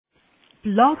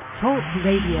Blog Talk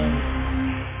Radio.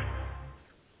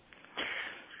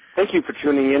 Thank you for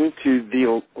tuning in to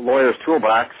the Lawyer's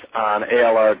Toolbox on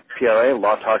ALR-PRA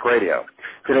Law Talk Radio.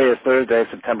 Today is Thursday,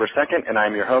 September 2nd, and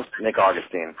I'm your host, Nick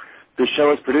Augustine. This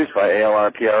show is produced by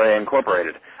ALR-PRA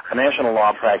Incorporated, a national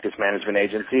law practice management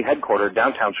agency headquartered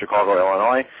downtown Chicago,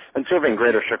 Illinois, and serving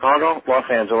Greater Chicago, Los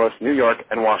Angeles, New York,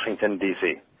 and Washington,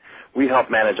 D.C. We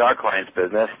help manage our clients'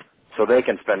 business so they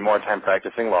can spend more time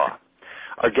practicing law.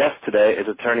 Our guest today is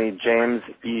attorney James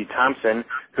E. Thompson,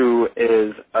 who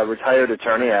is a retired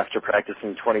attorney after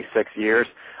practicing 26 years.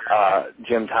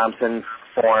 Jim Thompson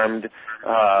formed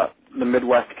the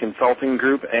Midwest Consulting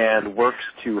Group and works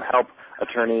to help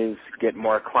attorneys get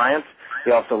more clients.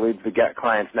 He also leads the Get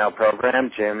Clients Now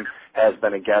program. Jim has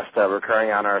been a guest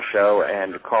recurring on our show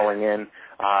and calling in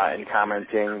and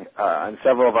commenting on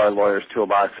several of our Lawyer's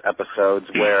Toolbox episodes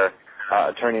where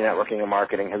attorney networking and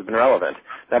marketing has been relevant.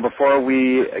 Now, before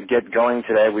we get going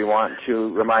today, we want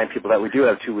to remind people that we do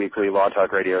have two weekly Law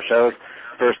Talk radio shows.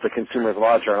 First, the Consumer's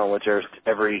Law Journal, which airs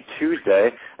every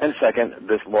Tuesday, and second,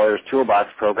 this Lawyer's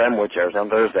Toolbox program, which airs on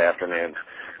Thursday afternoons.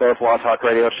 Both Law Talk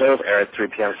radio shows air at 3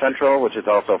 p.m. Central, which is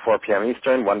also 4 p.m.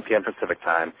 Eastern, 1 p.m. Pacific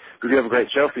time. We do have a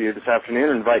great show for you this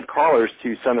afternoon and invite callers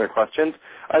to send their questions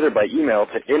either by email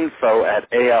to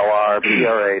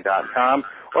info@alrpra.com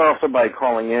or also by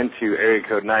calling in to area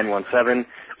code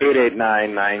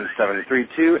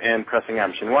 917-889-9732 and pressing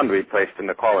option 1 to be placed in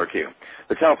the caller queue.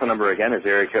 The telephone number again is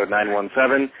area code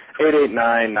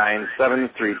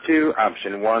 917-889-9732,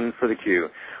 option 1 for the queue.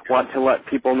 Want to let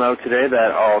people know today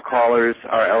that all callers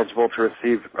are eligible to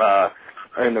receive, are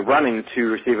in the running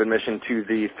to receive admission to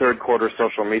the third quarter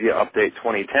social media update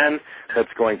 2010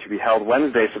 that's going to be held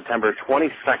Wednesday, September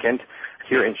 22nd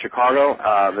here in Chicago.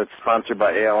 That's sponsored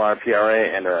by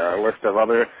ALR-PRA and a list of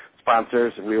other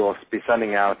sponsors. We will be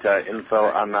sending out info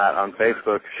on that on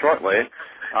Facebook shortly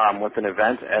with an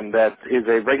event, and that is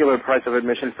a regular price of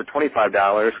admission for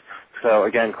 $25. So,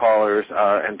 again, callers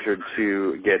are entered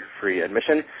to get free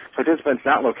admission. Participants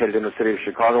not located in the city of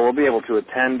Chicago will be able to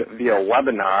attend via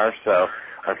webinar, so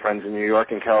our friends in New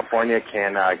York and California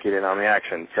can get in on the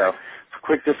action. So,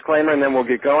 quick disclaimer, and then we'll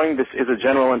get going. This is a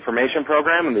general information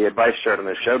program, and the advice shared on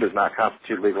this show does not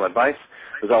constitute legal advice.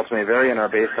 Results may vary and are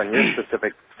based on your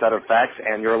specific set of facts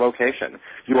and your location.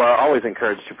 You are always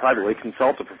encouraged to privately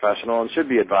consult a professional and should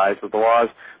be advised that the laws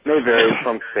may vary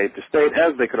from state to state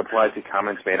as they could apply to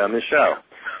comments made on this show.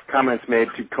 Comments made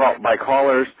by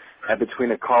callers and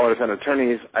between callers and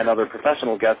attorneys and other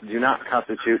professional guests do not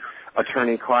constitute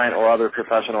attorney-client or other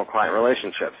professional-client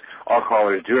relationships. All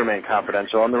callers do remain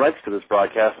confidential, and the rights to this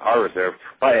broadcast are reserved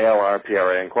by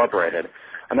ALR-PRA Incorporated.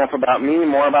 Enough about me,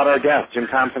 more about our guest. Jim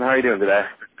Thompson, how are you doing today?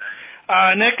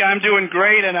 Nick, I'm doing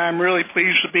great, and I'm really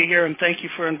pleased to be here, and thank you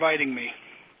for inviting me.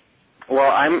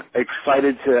 Well, I'm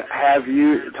excited to have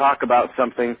you talk about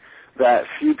something that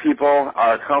few people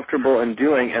are comfortable in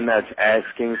doing, and that's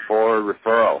asking for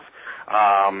referrals.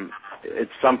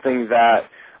 It's something that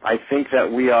I think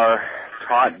that we are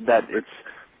taught that it's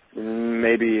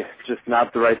maybe just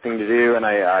not the right thing to do, and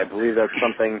I believe that's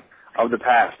something of the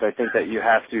past. I think that you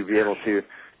have to be able to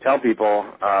tell people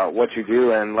what you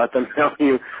do and let them know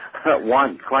you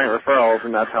want client referrals,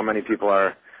 and that's how many people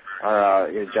are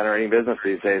generating business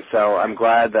these days. So I'm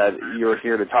glad that you're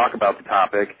here to talk about the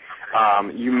topic.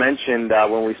 You mentioned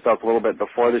when we spoke a little bit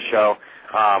before the show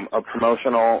a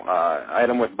promotional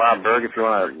item with Bob Berg, if you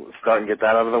want to start and get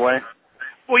that out of the way.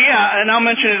 Well, yeah, and I'll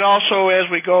mention it also as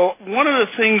we go. One of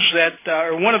the things that,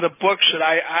 or one of the books that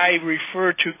I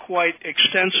refer to quite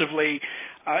extensively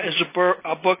is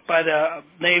a book by the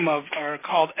name of, or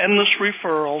called Endless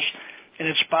Referrals, and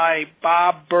it's by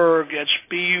Bob Berg. It's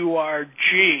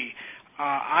B-U-R-G.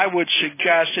 I would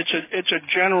suggest it's a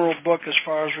general book as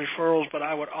far as referrals, but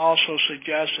I would also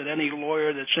suggest that any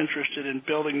lawyer that's interested in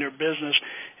building their business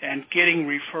and getting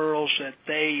referrals that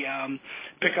they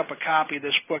pick up a copy of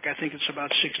this book. I think it's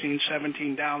about $16,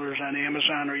 $17 on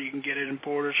Amazon, or you can get it in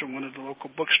Borders or one of the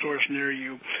local bookstores near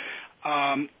you.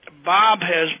 Bob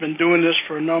has been doing this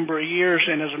for a number of years,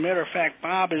 and as a matter of fact,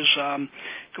 Bob is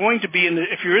going to be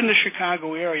if you're in the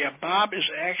Chicago area, Bob is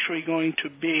actually going to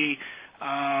be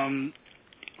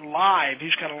live.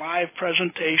 He's got a live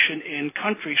presentation in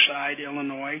Countryside,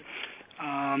 Illinois,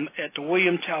 at the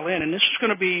William Tell Inn, and this is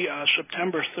going to be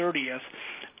September 30th.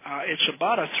 It's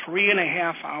about a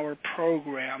 3.5-hour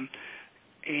program,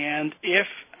 and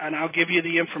I'll give you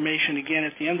the information again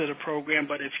at the end of the program,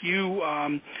 but if you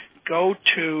go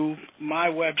to my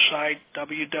website,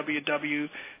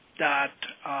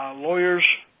 www.lawyers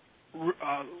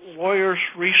Lawyers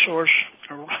Resource,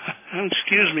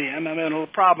 excuse me, I'm having a little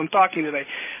problem talking today,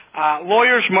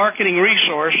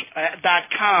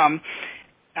 lawyersmarketingresource.com.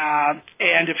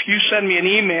 And if you send me an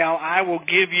email, I will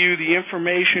give you the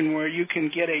information where you can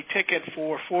get a ticket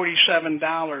for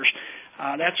 $47.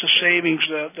 That's a savings.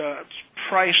 The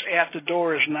price at the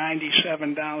door is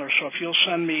 $97. So if you'll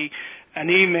send me an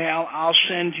email, I'll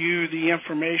send you the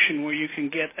information where you can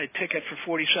get a ticket for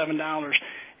 $47.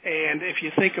 And if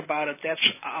you think about it, that's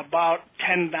about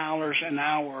 $10 an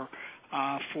hour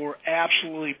for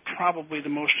absolutely probably the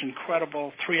most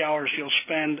incredible 3 hours you'll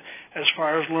spend as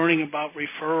far as learning about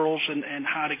referrals and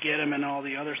how to get them and all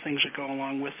the other things that go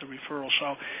along with the referral.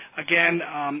 So, again,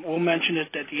 we'll mention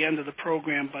it at the end of the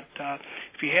program, but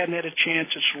if you hadn't had a chance,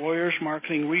 it's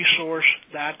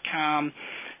lawyersmarketingresource.com,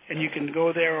 and you can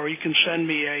go there, or you can send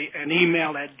me an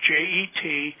email at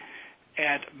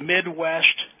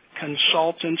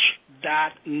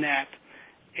jet@midwestconsultants.net,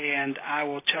 and I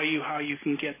will tell you how you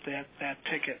can get that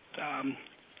ticket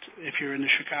if you're in the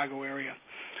Chicago area.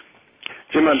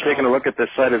 Jim, I'm taking a look at this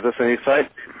site. Is this a new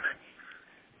site?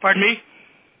 Pardon me?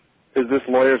 Is this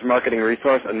Lawyers Marketing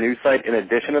Resource a new site in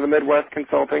addition to the Midwest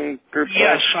Consulting Group site?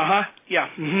 Yes, yeah.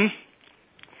 Mm-hmm.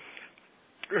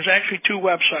 There's actually 2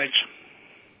 websites.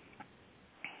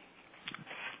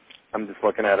 I'm just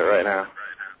looking at it right now.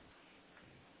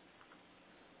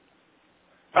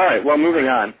 All right, well, moving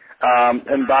on.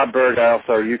 And Bob Berg,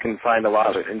 you can find a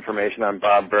lot of information on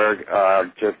Bob Berg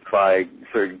just by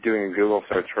sort of doing a Google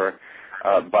search for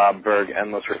Bob Berg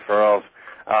Endless Referrals.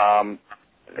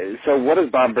 So what does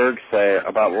Bob Berg say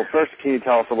about, well, first, can you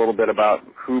tell us a little bit about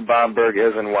who Bob Berg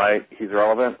is and why he's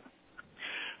relevant?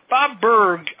 Bob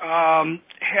Berg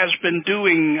has been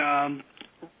doing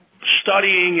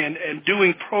studying and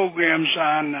doing programs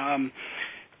on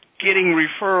getting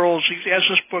referrals. He has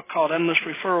this book called Endless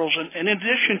Referrals, and in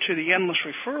addition to the Endless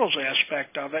Referrals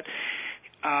aspect of it,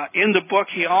 in the book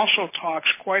he also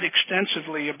talks quite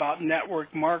extensively about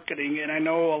network marketing, and I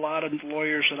know a lot of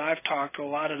lawyers that I've talked to, a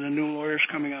lot of the new lawyers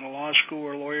coming out of law school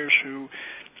or lawyers who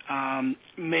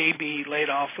may be laid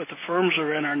off with the firms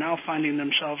they're in are now finding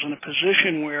themselves in a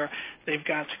position where they've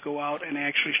got to go out and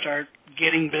actually start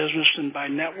getting business and by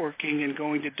networking and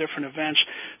going to different events.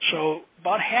 So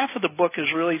about half of the book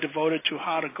is really devoted to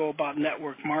how to go about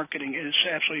network marketing. It's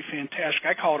absolutely fantastic.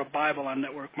 I call it a Bible on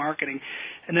network marketing.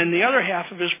 And then the other half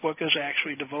of his book is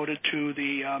actually devoted to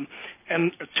the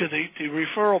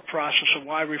referral process of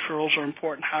why referrals are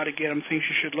important, how to get them, things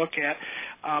you should look at.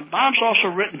 Bob's also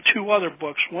written 2 other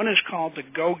books. One is called The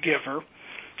Go-Giver,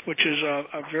 which is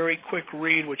a very quick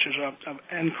read, which is an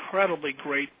incredibly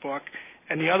great book.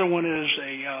 And the other one is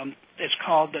it's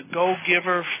called The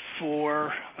Go-Giver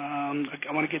for, I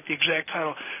want to get the exact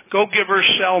title, Go-Giver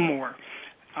Sell More.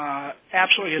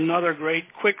 Absolutely another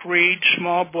great quick read,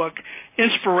 small book,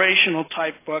 inspirational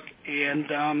type book,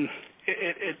 and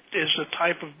it is the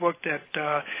type of book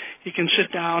that you can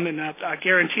sit down and I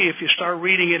guarantee if you start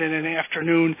reading it in an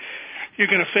afternoon, you're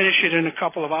going to finish it in a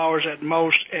couple of hours at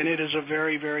most, and it is a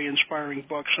very, very inspiring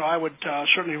book. So I would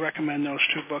certainly recommend those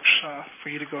 2 books for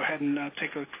you to go ahead and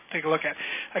take a look at.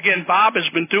 Again, Bob has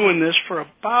been doing this for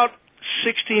about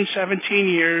 16, 17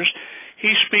 years.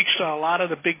 He speaks to a lot of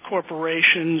the big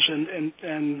corporations and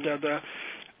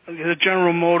the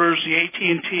General Motors, the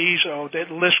AT&Ts, the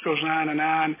list goes on.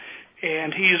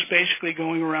 And he is basically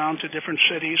going around to different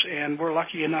cities, and we're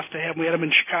lucky enough to have him. We had him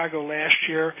in Chicago last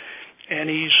year, and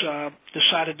he's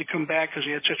decided to come back because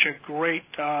he had such a great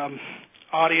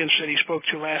audience that he spoke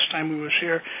to last time he was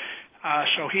here.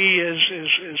 So he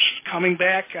is coming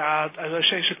back, as I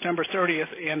say, September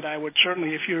 30th, and I would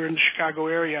certainly, if you're in the Chicago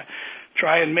area,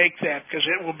 try and make that because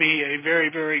it will be a very,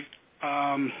 very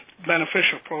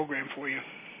beneficial program for you.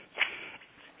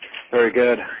 Very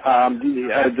good.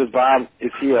 Does Bob,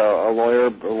 is he a lawyer,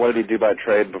 or what did he do by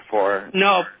trade before?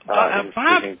 No, Bob,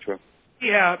 Bob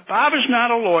is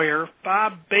not a lawyer.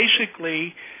 Bob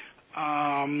basically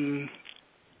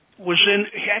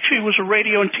was a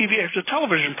radio and TV, a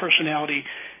television personality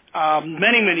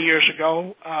many, many years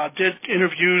ago. Did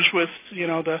interviews with,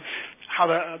 the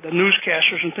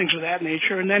newscasters and things of that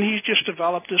nature, and then he's just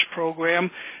developed this program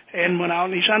and went out,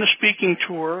 and he's on a speaking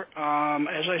tour.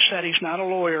 As I said, he's not a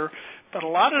lawyer, but a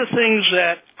lot of the things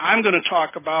that I'm going to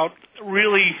talk about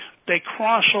really, they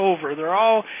cross over. They're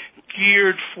all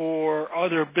geared for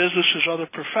other businesses, other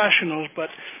professionals, but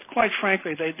quite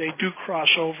frankly, they do cross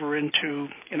over into,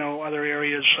 other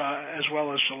areas as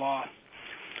well as the law.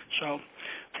 So,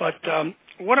 but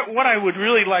what I would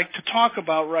really like to talk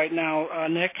about right now,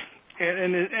 Nick,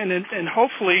 and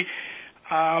hopefully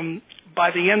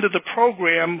by the end of the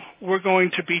program, we're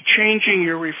going to be changing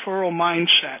your referral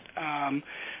mindset.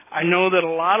 I know that a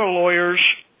lot of lawyers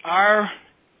are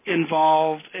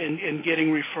involved in getting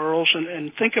referrals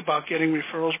and think about getting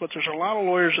referrals, but there's a lot of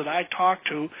lawyers that I talk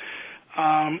to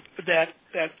that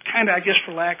kind of, I guess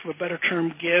for lack of a better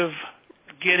term, give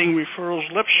getting referrals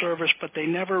lip service, but they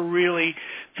never really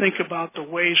think about the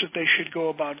ways that they should go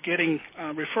about getting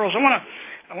referrals. I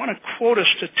want to quote a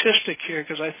statistic here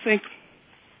because I think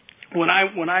when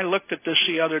I looked at this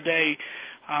the other day,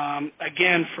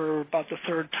 again for about the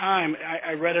third time,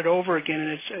 I read it over again,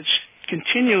 and it's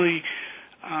continually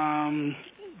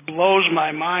blows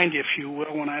my mind, if you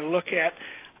will, when I look at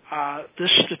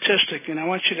this statistic. And I'm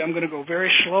going to go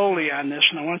very slowly on this,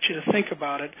 and I want you to think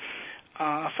about it.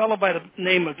 A fellow by the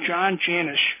name of John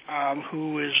Janisch,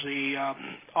 who is the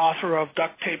author of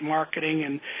Duct Tape Marketing,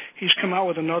 and he's come out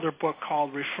with another book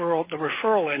called The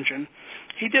Referral Engine.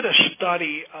 He did a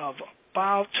study of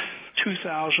about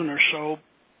 2,000 or so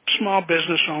small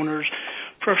business owners,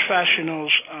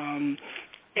 professionals,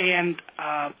 and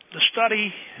the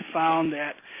study found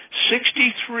that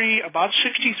about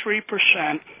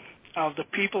 63% of the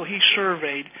people he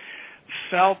surveyed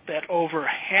felt that over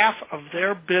half of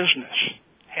their business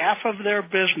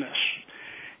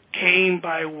came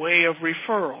by way of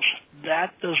referrals.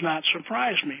 That does not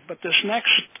surprise me, but this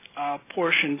next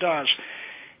portion does.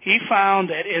 He found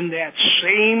that in that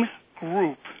same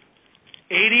group,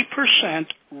 80%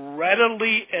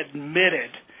 readily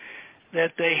admitted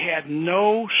that they had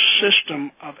no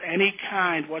system of any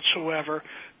kind whatsoever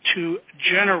to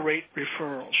generate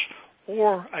referrals.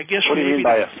 Or, I guess, what do you mean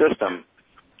by a system?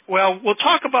 Well, we'll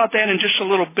talk about that in just a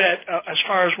little bit as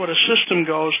far as what a system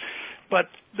goes. But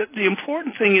the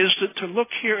important thing is to look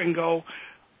here and go,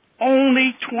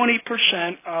 only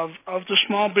 20% of the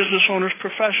small business owners,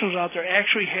 professionals out there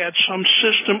actually had some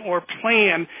system or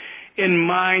plan in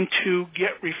mind to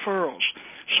get referrals.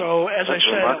 So, as That's I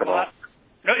said, remarkable.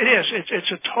 It is.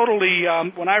 It's a totally,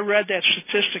 when I read that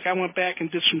statistic, I went back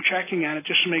and did some checking on it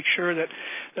just to make sure that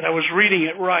I was reading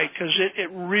it right, because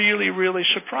it really, really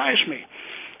surprised me.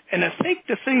 And I think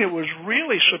the thing that was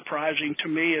really surprising to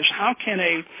me is how can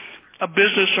a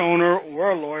business owner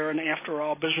or a lawyer, and after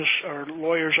all,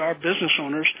 lawyers are business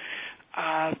owners,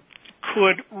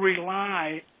 could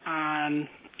rely on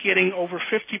getting over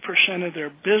 50% of their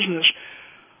business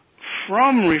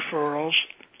from referrals,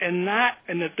 and that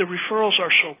the referrals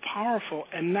are so powerful,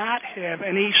 and not have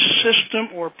any system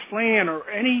or plan or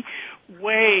any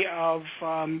way of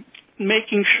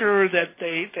making sure that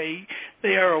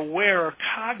they are aware or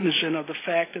cognizant of the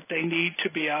fact that they need to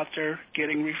be out there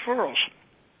getting referrals.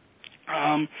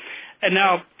 And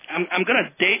now I'm going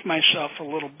to date myself a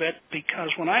little bit,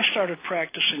 because when I started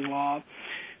practicing law,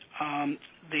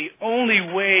 the only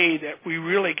way that we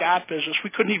really got business,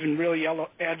 we couldn't even really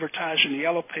advertise in the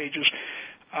yellow pages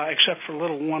except for a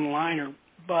little one-liner,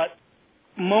 but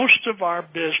most of our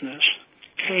business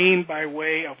came by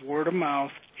way of word of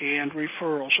mouth and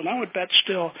referrals. And I would bet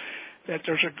still that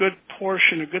there's a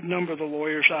good number of the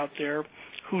lawyers out there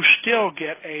who still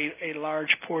get a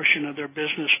large portion of their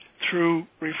business through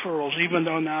referrals, even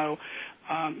though now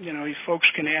these folks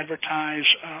can advertise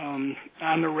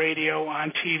on the radio,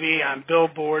 on TV, on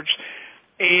billboards,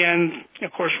 and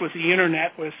of course with the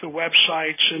internet, with the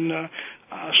websites and the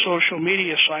social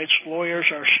media sites, lawyers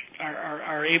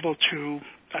are able to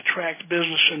attract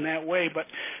business in that way. But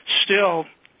still,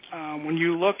 when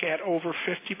you look at over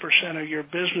 50% of your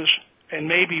business and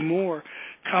maybe more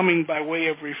coming by way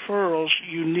of referrals,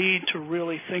 you need to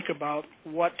really think about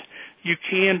what you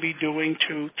can be doing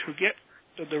to get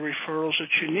the referrals that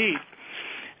you need.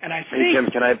 And I think, hey, Jim,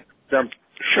 can I jump?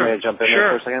 Sure. Can I jump in there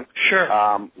for a second? Sure.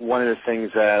 One of the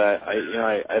things that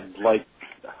I'd like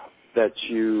that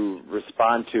you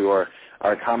respond to or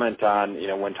comment on,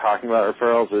 when talking about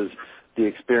referrals, is the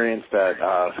experience that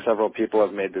several people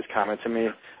have made this comment to me,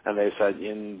 and they said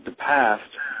in the past,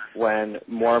 when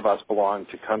more of us belonged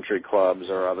to country clubs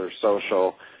or other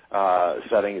social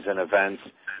settings and events,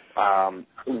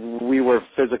 we were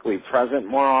physically present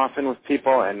more often with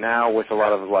people, and now with a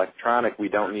lot of electronic, we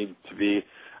don't need to be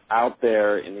out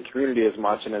there in the community as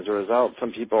much, and as a result,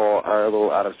 some people are a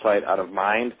little out of sight, out of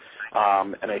mind,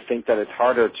 and I think that it's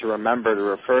harder to remember to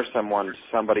refer someone to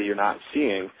somebody you're not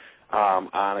seeing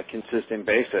on a consistent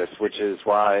basis, which is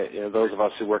why those of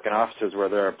us who work in offices where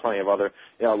there are plenty of other,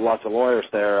 lots of lawyers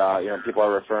there, people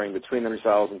are referring between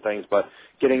themselves and things, but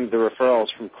getting the referrals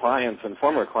from clients and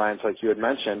former clients, like you had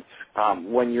mentioned,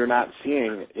 when you're not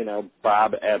seeing,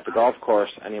 Bob at the golf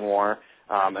course anymore,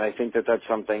 and I think that that's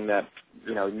something that,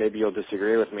 maybe you'll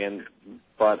disagree with me,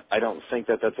 but I don't think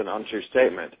that that's an untrue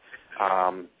statement.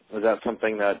 Is that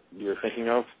something that you're thinking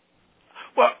of?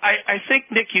 Well, I think,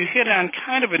 Nick, you hit on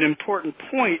kind of an important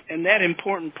point, and that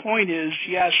important point is,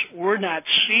 yes, we're not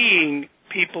seeing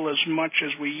people as much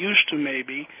as we used to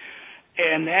maybe,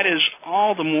 and that is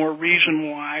all the more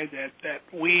reason why that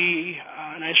we,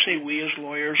 and I say we as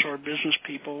lawyers or business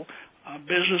people,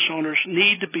 business owners,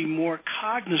 need to be more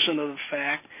cognizant of the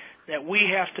fact that we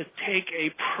have to take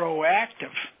a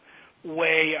proactive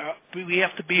way. We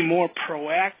have to be more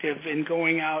proactive in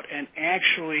going out and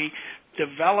actually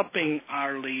developing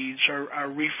our leads or our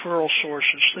referral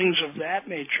sources, things of that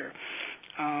nature.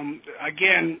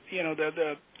 Again,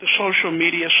 the social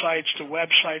media sites, the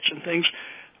websites and things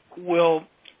will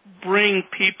bring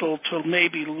people to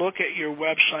maybe look at your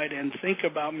website and think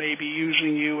about maybe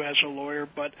using you as a lawyer,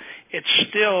 but it's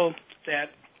still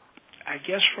that, I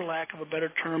guess for lack of a better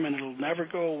term, and it'll never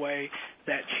go away,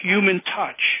 that human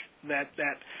touch, that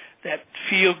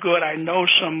feel good, I know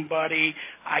somebody,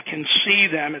 I can see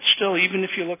them. It's still, even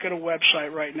if you look at a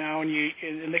website right now, and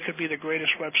it could be the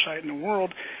greatest website in the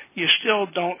world, you still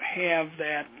don't have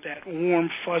that warm,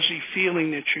 fuzzy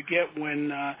feeling that you get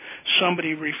when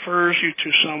somebody refers you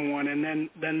to someone, and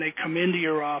then they come into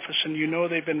your office, and you know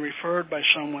they've been referred by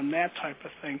someone, that type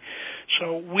of thing.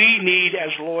 So we need,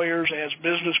 as lawyers, as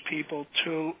business people,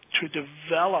 to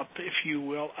develop, if you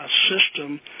will, a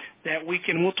system that we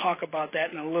can, we'll talk about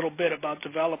that in a little bit, about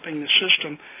developing the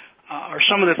system, or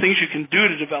some of the things you can do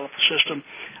to develop the system,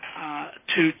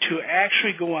 to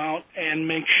actually go out and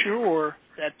make sure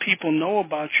that people know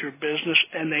about your business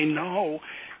and they know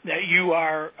that you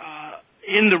are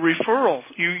in the referral.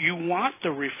 You want the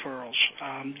referrals.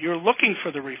 You're looking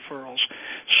for the referrals.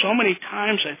 So many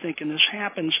times I think, and this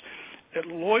happens, that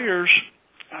lawyers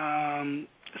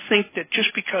think that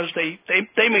just because they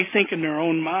may think in their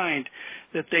own mind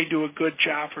that they do a good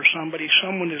job for somebody,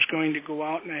 someone is going to go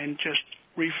out and just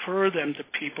refer them to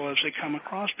people as they come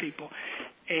across people.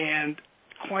 And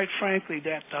quite frankly,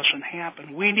 that doesn't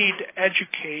happen. We need to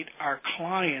educate our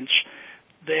clients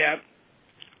that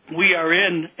we are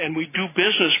in and we do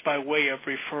business by way of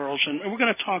referrals. And we're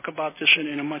going to talk about this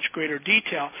in a much greater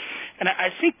detail. And I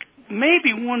think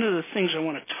maybe one of the things I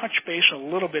want to touch base a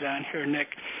little bit on here,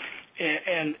 Nick,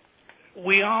 and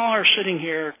we all are sitting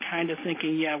here kind of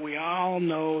thinking, yeah, we all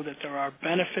know that there are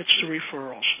benefits to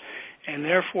referrals, and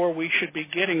therefore we should be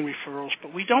getting referrals,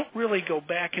 but we don't really go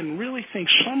back and really think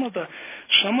some of the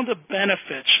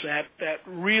benefits that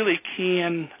really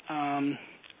can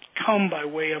come by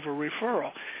way of a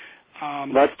referral.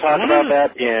 Let's talk about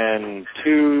that in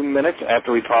 2 minutes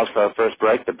after we pause for our first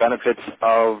break, the benefits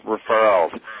of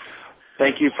referrals.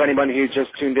 Thank you for anybody who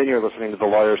just tuned in. You're listening to the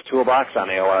Lawyer's Toolbox on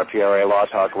ALR-PRA Law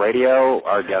Talk Radio.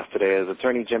 Our guest today is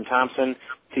attorney Jim Thompson,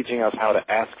 teaching us how to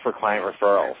ask for client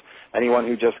referrals. Anyone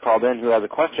who just called in who has a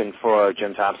question for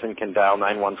Jim Thompson can dial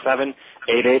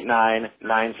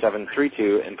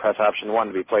 917-889-9732 and press option 1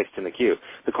 to be placed in the queue.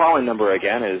 The call-in number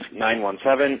again is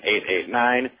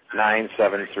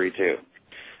 917-889-9732.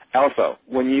 Also,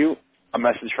 a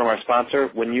message from our sponsor,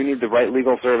 when you need the right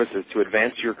legal services to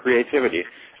advance your creativity,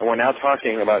 and we're now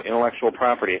talking about intellectual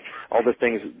property, all the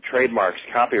things, trademarks,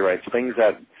 copyrights, things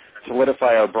that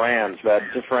solidify our brands,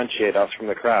 that differentiate us from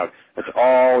the crowd. It's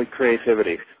all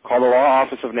creativity. Call the law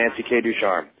office of Nancy K.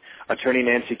 Ducharme. Attorney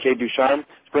Nancy K. Ducharme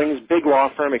brings big law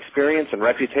firm experience and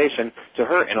reputation to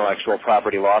her intellectual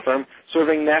property law firm,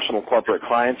 serving national corporate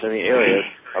clients in the areas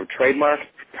of trademark,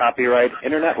 copyright,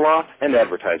 internet law, and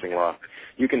advertising law.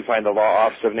 You can find the law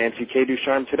office of Nancy K.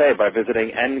 Ducharme today by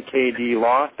visiting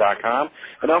nkdlaw.com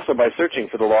and also by searching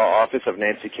for the law office of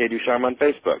Nancy K. Ducharme on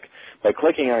Facebook. By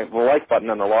clicking on the like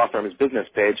button on the law firm's business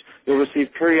page, you'll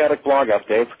receive periodic blog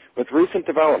updates with recent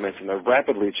developments in the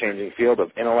rapidly changing field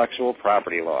of intellectual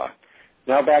property law.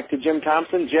 Now back to Jim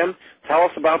Thompson. Jim, tell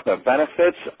us about the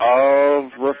benefits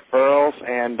of referrals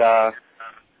and our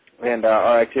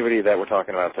activity that we're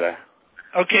talking about today.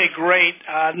 Okay, great.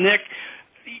 Nick,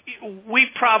 we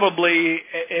probably,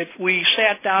 if we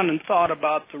sat down and thought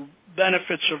about the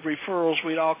benefits of referrals,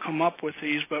 we'd all come up with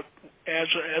these, but as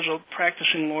a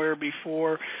practicing lawyer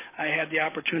before I had the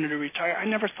opportunity to retire, I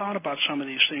never thought about some of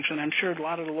these things, and I'm sure a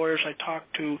lot of the lawyers I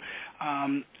talk to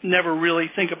never really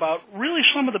think about really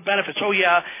some of the benefits. Oh,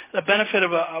 yeah, the benefit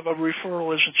of a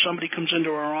referral is that somebody comes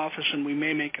into our office and we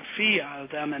may make a fee out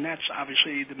of them, and that's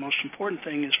obviously the most important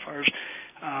thing as far as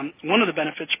one of the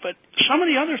benefits. But some of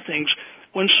the other things,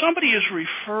 when somebody is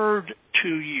referred to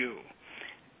you,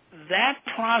 that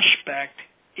prospect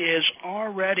is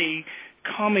already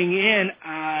coming in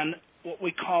on what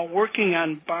we call working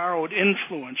on borrowed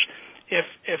influence. If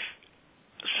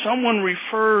someone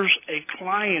refers a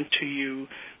client to you,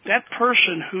 that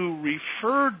person who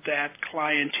referred that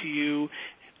client to you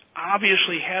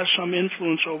obviously has some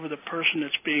influence over the person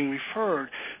that's being referred.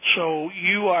 So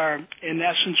you are, in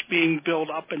essence, being built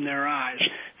up in their eyes.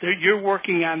 You're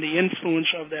working on the influence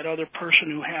of that other person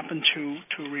who happened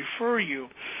to refer you.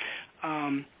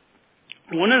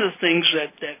 One of the things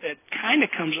that kind of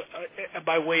comes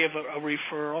by way of a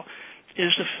referral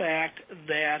is the fact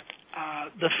that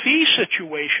the fee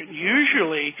situation,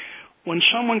 usually when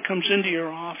someone comes into your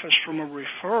office from a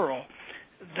referral,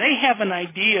 they have an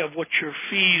idea of what your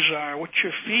fees are, what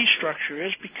your fee structure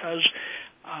is, because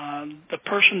the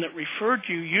person that referred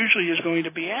you usually is going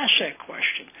to be asked that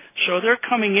question. So they're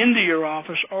coming into your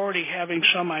office already having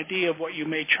some idea of what you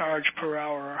may charge per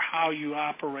hour or how you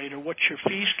operate or what your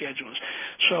fee schedule is.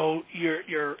 So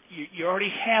you already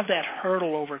have that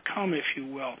hurdle overcome, if you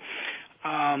will.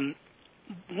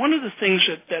 One of the things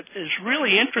that is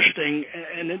really interesting,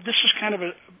 and this is kind of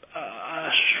a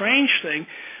strange thing,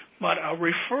 but a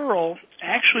referral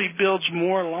actually builds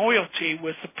more loyalty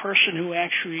with the person who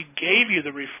actually gave you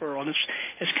the referral. And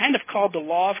it's kind of called the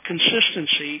law of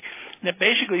consistency, that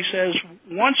basically says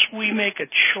once we make a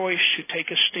choice to take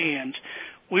a stand,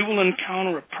 we will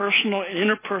encounter a personal and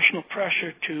interpersonal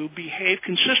pressure to behave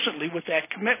consistently with that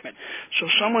commitment. So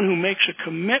someone who makes a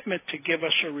commitment to give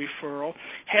us a referral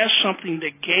has something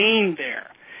to gain there.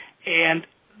 And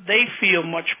they feel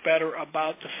much better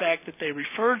about the fact that they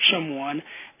referred someone,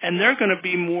 and they're going to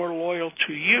be more loyal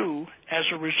to you as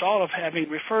a result of having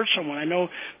referred someone. I know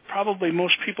probably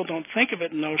most people don't think of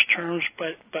it in those terms,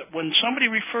 but when somebody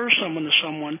refers someone to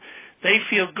someone, they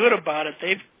feel good about it.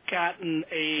 They've gotten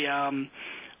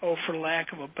for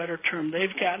lack of a better term,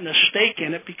 they've gotten a stake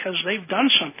in it because they've done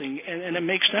something, and it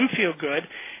makes them feel good,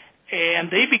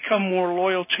 and they become more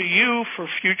loyal to you for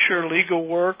future legal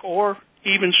work or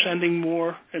even sending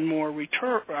more and more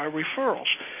referrals.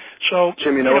 So,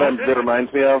 Jim, you know what it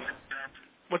reminds me of?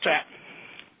 What's that?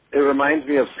 It reminds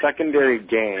me of secondary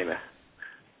gain.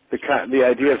 The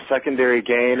idea of secondary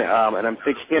gain, and I'm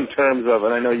thinking in terms of,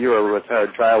 and I know you're a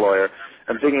retired trial lawyer,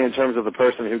 I'm thinking in terms of the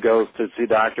person who goes to see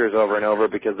doctors over and over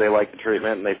because they like the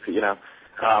treatment, and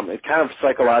it's kind of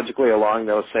psychologically along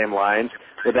those same lines.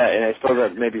 With that, and I suppose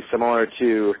that may be similar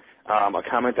to a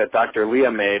comment that Dr.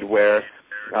 Leah made, where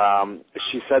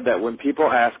she said that when people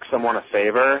ask someone a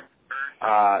favor,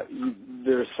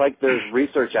 there's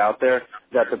research out there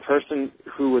that the person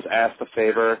who was asked a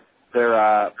favor,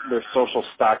 their social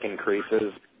stock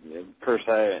increases per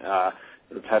se,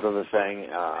 the type of a thing,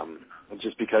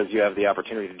 just because you have the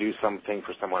opportunity to do something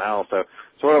for someone else. So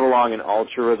sort of along an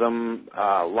altruism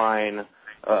line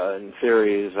and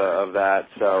theories of that.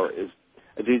 So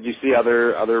did you see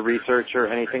other research or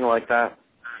anything like that?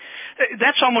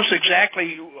 That's almost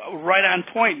exactly right on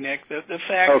point, Nick. The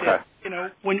fact that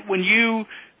when you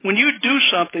do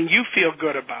something, you feel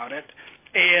good about it,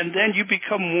 and then you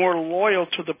become more loyal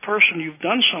to the person you've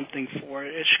done something for.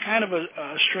 It's kind of a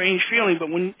strange feeling, but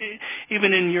when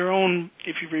even in your own,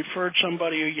 if you referred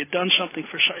somebody or you have done something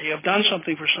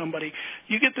for somebody,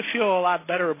 you get to feel a lot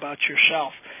better about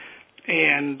yourself.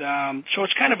 And so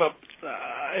it's kind of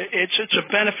it's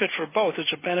a benefit for both.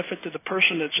 It's a benefit to the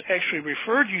person that's actually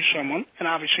referred you someone, and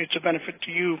obviously it's a benefit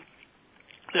to you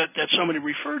that somebody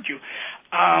referred you.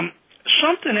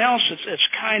 Something else that's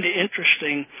kind of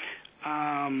interesting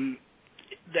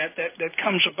that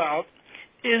comes about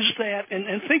is that,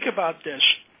 and think about this,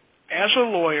 as a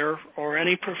lawyer or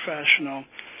any professional,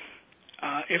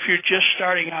 if you're just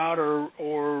starting out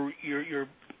or you're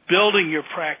building your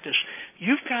practice,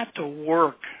 you've got to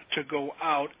work to go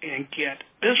out and get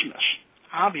business,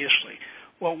 obviously.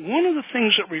 Well, one of the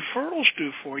things that referrals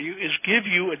do for you is give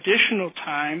you additional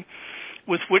time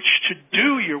with which to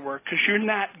do your work, because you're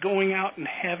not going out and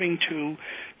having to,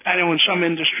 I know in some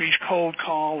industries, cold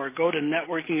call or go to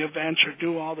networking events or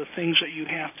do all the things that you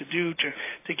have to do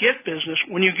to get business.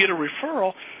 When you get a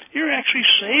referral, you're actually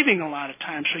saving a lot of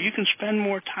time, so you can spend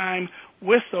more time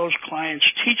with those clients,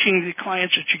 teaching the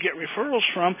clients that you get referrals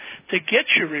from to get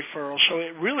your referrals. So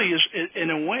it really is, in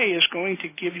a way, is going to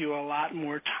give you a lot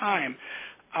more time.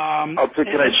 Can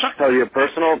I tell you a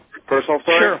personal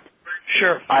story?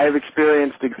 Sure. I have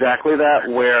experienced exactly that,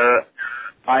 where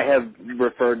I have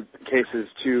referred cases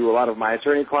to a lot of my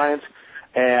attorney clients,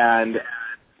 and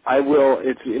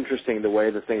it's interesting the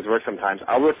way that things work sometimes.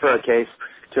 I'll refer a case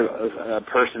to a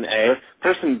person A.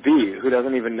 Person B, who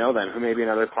doesn't even know them, who may be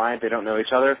another client, they don't know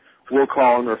each other, will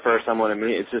call and refer someone to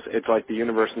me. It's like the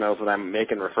universe knows that I'm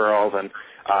making referrals, and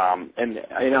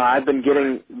I've been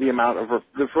getting the amount of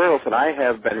referrals that I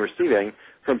have been receiving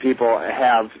from people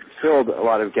have filled a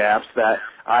lot of gaps that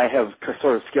I have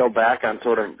sort of scaled back on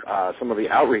sort of some of the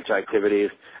outreach activities,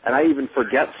 and I even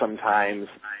forget sometimes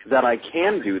that I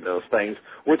can do those things,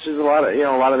 which is a lot of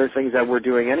the things that we're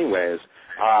doing anyways.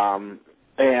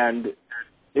 And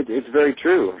it's very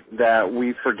true that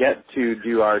we forget to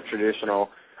do our traditional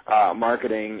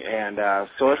marketing and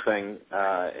sourcing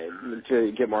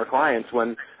to get more clients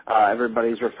when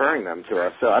everybody's referring them to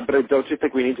us. So, but don't you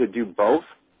think we need to do both?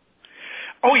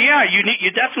 Oh yeah,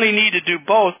 you definitely need to do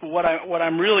both. But what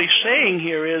I'm really saying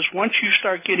here is, once you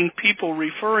start getting people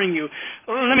referring you,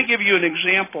 let me give you an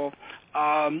example.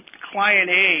 Client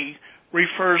A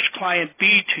refers client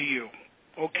B to you.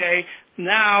 Okay,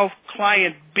 now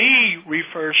client B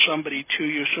refers somebody to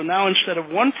you. So now instead of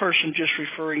one person just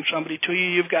referring somebody to you,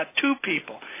 you've got two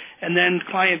people. And then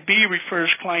client B refers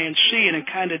client C, and it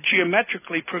kind of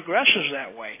geometrically progresses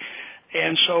that way.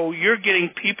 And so you're getting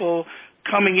people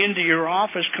coming into your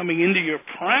office, coming into your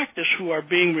practice, who are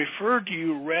being referred to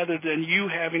you, rather than you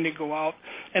having to go out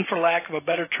and, for lack of a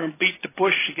better term, beat the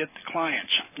bush to get the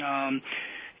clients.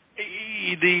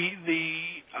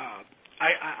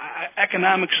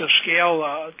 Economics of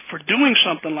scale for doing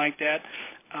something like that,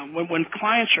 when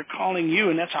clients are calling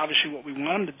you, and that's obviously what we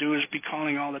want them to do, is be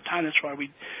calling all the time. That's why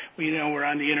we're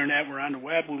on the internet, we're on the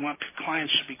web. We want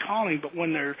clients to be calling. But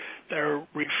when they're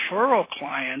referral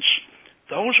clients,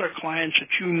 those are clients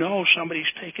that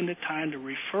somebody's taken the time to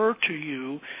refer to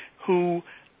you, who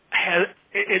has,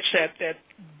 it's that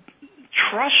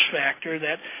trust factor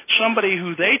that somebody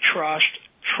who they trust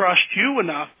you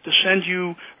enough to send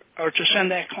you, or to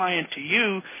send that client to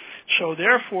you. So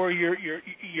therefore,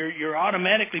 you're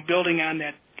automatically building on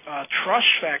that trust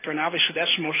factor, and obviously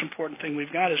that's the most important thing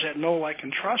we've got, is that know, like,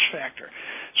 and trust factor.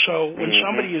 So when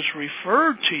somebody is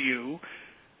referred to you,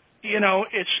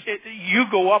 you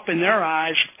go up in their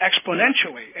eyes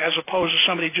exponentially, as opposed to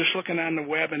somebody just looking on the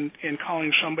web and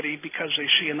calling somebody because they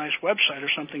see a nice website or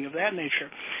something of that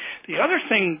nature. The other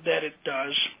thing that it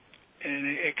does, and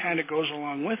it kind of goes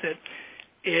along with it,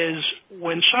 is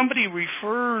when somebody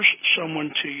refers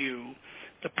someone to you,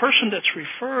 the person that's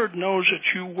referred knows that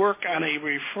you work on a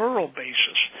referral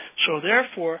basis. So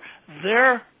therefore,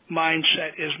 their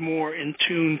mindset is more in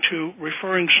tune to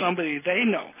referring somebody they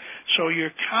know. So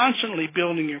you're constantly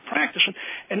building your practice.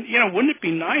 And wouldn't it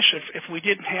be nice if we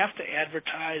didn't have to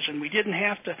advertise, and we didn't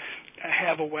have to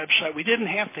have a website, we didn't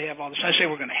have to have all this. I say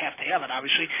we're going to have it,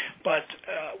 obviously, but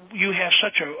you have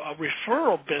such a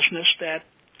referral business that,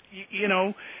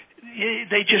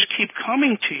 they just keep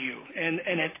coming to you. And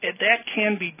that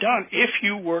can be done if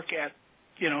you work at,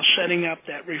 setting up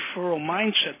that referral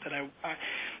mindset that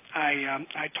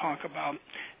I talk about.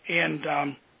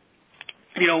 And,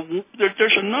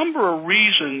 there's a number of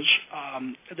reasons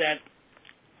that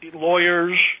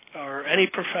lawyers or any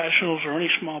professionals or any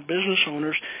small business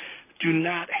owners do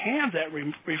not have that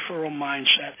referral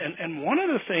mindset. And one of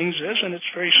the things is, and it's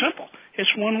very simple,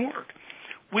 it's one word: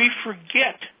 we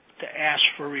forget to ask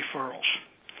for referrals.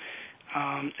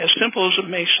 As simple as it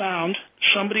may sound,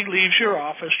 somebody leaves your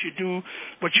office, you do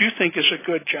what you think is a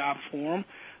good job for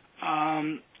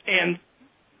them, and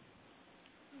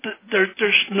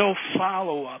there's no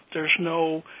follow-up. There's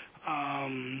no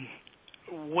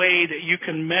way that you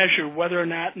can measure whether or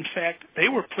not, in fact, they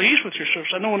were pleased with your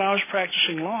service. I know when I was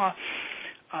practicing law,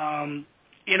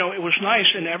 it was nice,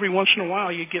 and every once in a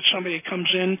while you get somebody that comes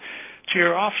in to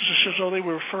your office and says, oh, they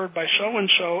were referred by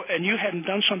so-and-so, and you hadn't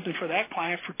done something for that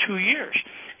client for 2 years.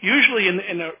 Usually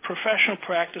in a professional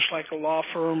practice like a law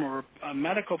firm or a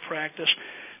medical practice,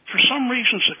 for some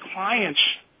reasons the clients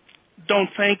don't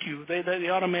thank you. They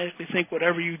automatically think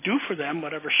whatever you do for them,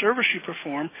 whatever service you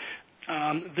perform,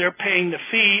 they're paying the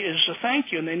fee is the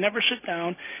thank you, and they never sit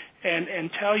down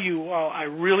and tell you, well, I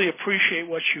really appreciate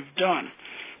what you've done.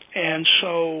 And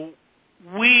so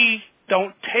we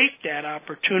don't take that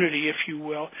opportunity, if you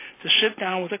will, to sit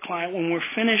down with a client when we're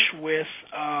finished with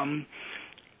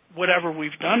whatever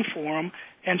we've done for them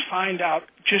and find out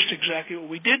just exactly what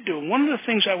we did do. And one of the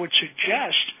things I would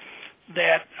suggest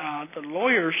that the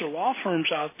lawyers, the law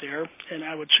firms out there, and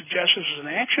I would suggest this as an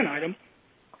action item,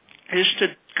 is to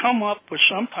come up with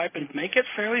some type, and make it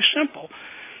fairly simple,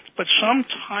 but some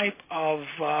type of,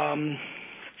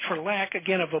 for lack,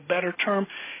 again, of a better term,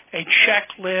 a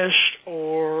checklist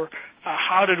or a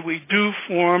how did we do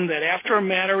form that after a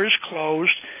matter is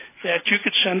closed, that you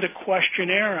could send a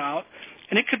questionnaire out.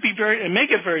 And it could be and make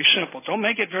it very simple. Don't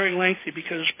make it very lengthy,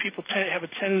 because people have a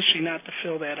tendency not to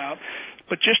fill that out.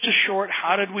 But just a short,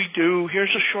 how did we do?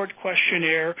 Here's a short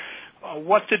questionnaire.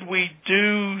 What did we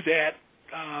do that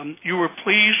you were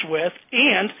pleased with?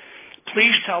 And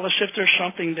please tell us if there's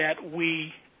something that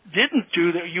we didn't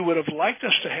do that you would have liked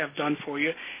us to have done for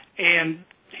you. And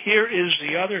here is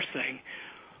the other thing.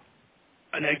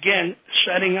 and again,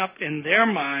 setting up in their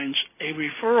minds a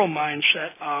referral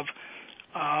mindset of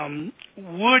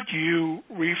would you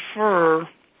refer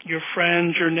your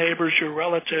friends, your neighbors, your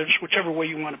relatives, whichever way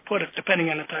you want to put it, depending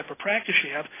on the type of practice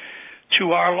you have,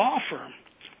 to our law firm?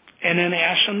 And then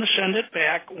ask them to send it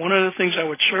back. One of the things I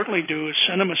would certainly do is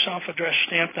send them a self-addressed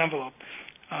stamped envelope.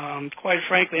 Quite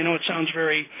frankly, I know it sounds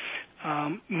very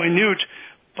minute,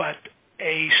 but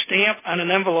a stamp on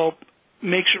an envelope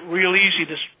makes it real easy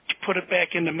to put it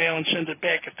back in the mail and send it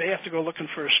back. If they have to go looking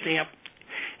for a stamp,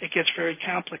 it gets very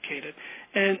complicated.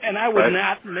 And I would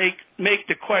not make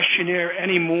the questionnaire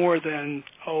any more than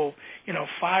 5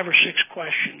 or 6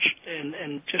 questions,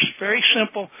 and just very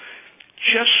simple,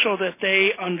 just so that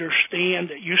they understand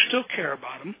that you still care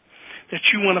about them, that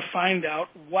you want to find out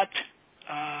what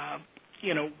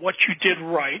you did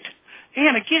right,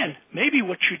 and again, maybe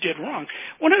what you did wrong.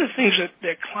 One of the things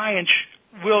that clients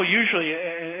will usually,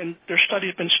 and there's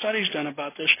been studies done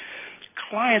about this,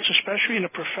 clients, especially in a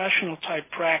professional type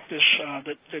practice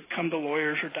that come to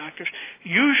lawyers or doctors,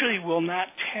 usually will not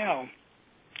tell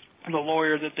the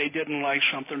lawyer that they didn't like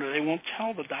something, or they won't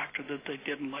tell the doctor that they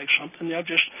didn't like something. They'll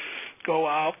just go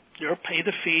out, they'll pay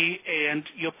the fee, and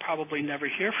you'll probably never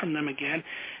hear from them again.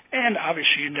 And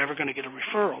obviously you're never going to get a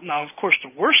referral. Now, of course, the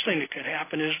worst thing that could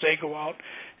happen is they go out,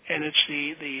 and it's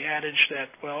the adage that,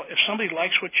 well, if somebody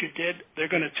likes what you did, they're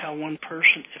going to tell one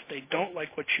person. If they don't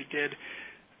like what you did,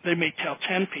 they may tell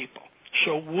 10 people.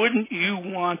 So wouldn't you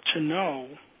want to know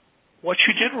what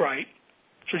you did right,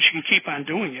 so that you can keep on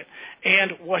doing it,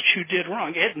 and what you did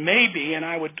wrong? It may be, and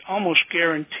I would almost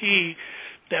guarantee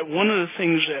that one of the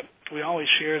things that we always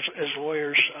hear as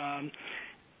lawyers,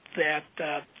 that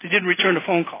they didn't return the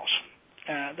phone calls.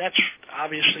 That's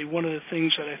obviously one of the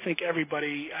things that I think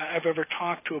everybody I've ever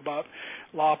talked to about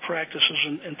law practices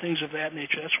and things of that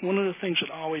nature, that's one of the things that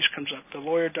always comes up. The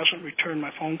lawyer doesn't return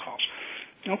my phone calls.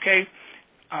 Okay.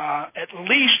 At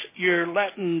least you're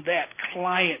letting that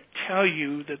client tell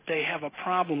you that they have a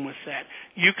problem with that.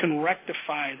 You can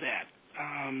rectify that.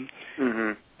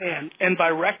 And by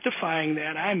rectifying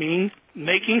that, I mean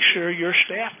making sure your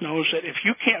staff knows that if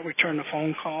you can't return the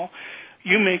phone call,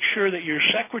 you make sure that your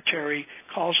secretary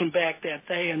calls them back that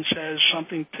day and says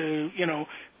something to,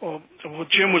 well,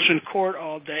 Jim was in court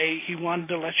all day. He wanted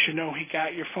to let you know he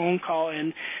got your phone call,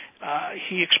 and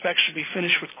he expects to be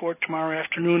finished with court tomorrow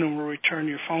afternoon and will return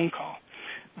your phone call.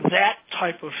 That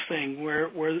type of thing where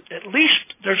at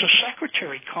least there's a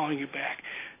secretary calling you back.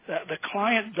 The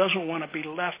client doesn't want to be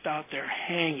left out there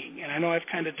hanging. And I know I've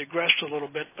kind of digressed a little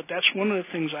bit, but that's one of the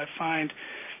things I find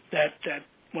that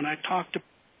when I talk to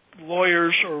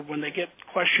lawyers or when they get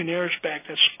questionnaires back,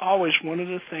 that's always one of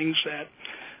the things that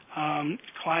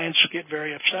clients get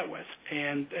very upset with.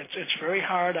 And it's very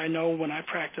hard. I know when I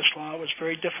practiced law, it was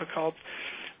very difficult.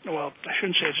 Well, I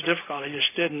shouldn't say it's difficult. I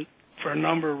just didn't, for a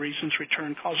number of reasons,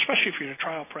 return calls, especially if you're in a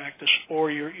trial practice or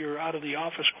you're out of the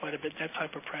office quite a bit, that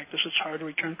type of practice, it's hard to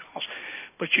return calls.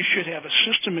 But you should have a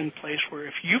system in place where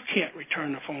if you can't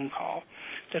return a phone call,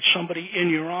 that somebody in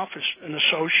your office, an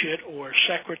associate or a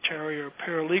secretary or a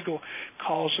paralegal,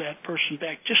 calls that person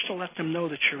back just to let them know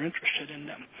that you're interested in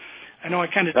them. I know I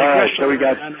kind of digressed so we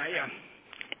got on that. Yeah.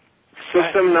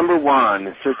 System number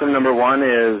one. System number one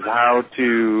is how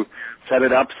to set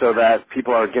it up so that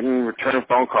people are getting return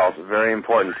phone calls. Very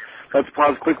important. Let's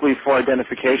pause quickly for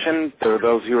identification. For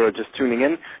those who are just tuning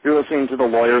in, you're listening to the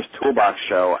Lawyer's Toolbox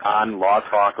Show on Law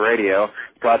Talk Radio,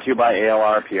 brought to you by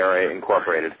ALR PRA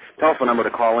Incorporated. Telephone number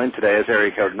to call in today is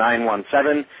area code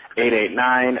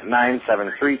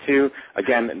 917-889-9732.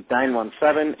 Again,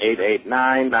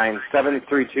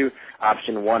 917-889-9732.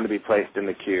 Option 1 to be placed in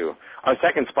the queue. Our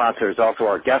second sponsor is also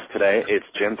our guest today. It's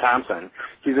Jim Thompson.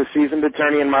 He's a seasoned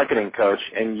attorney and marketing coach,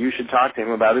 and you should talk to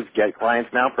him about his Get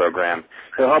Clients Now program.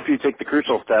 He'll help you take the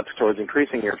crucial steps towards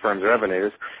increasing your firm's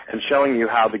revenues and showing you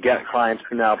how the Get Clients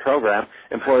Now program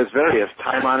employs various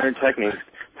time-honored techniques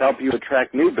to help you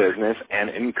attract new business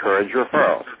and encourage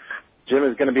referrals. Jim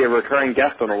is going to be a recurring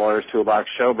guest on the Lawyer's Toolbox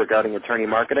Show regarding attorney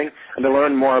marketing. And to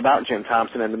learn more about Jim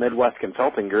Thompson and the Midwest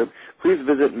Consulting Group, please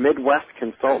visit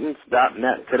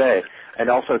MidwestConsultants.net today. And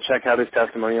also check out his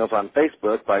testimonials on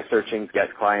Facebook by searching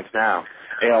Get Clients Now.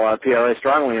 ALRPRA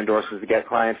strongly endorses the Get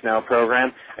Clients Now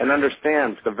program and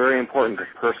understands the very important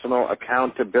personal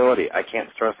accountability. I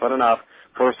can't stress that enough,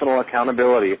 personal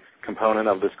accountability component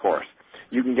of this course.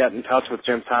 You can get in touch with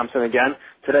Jim Thompson again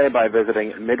today by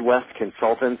visiting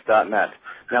MidwestConsultants.net.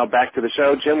 Now back to the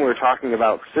show. Jim, we were talking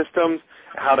about systems,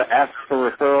 how to ask for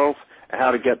referrals, and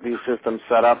how to get these systems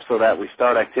set up so that we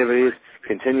start activities,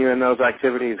 continue in those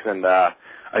activities, and I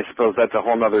suppose that's a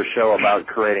whole other show about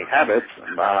creating habits.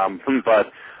 But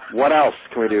What else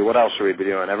can we do? What else should we be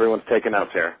doing? Everyone's taking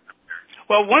notes here.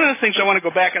 Well, one of the things I want to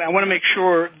go back and I want to make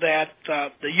sure that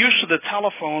the use of the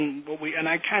telephone, and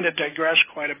I kind of digress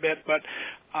quite a bit, but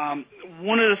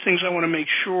one of the things I want to make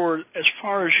sure as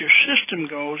far as your system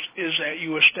goes is that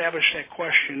you establish that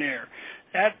questionnaire.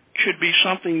 That should be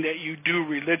something that you do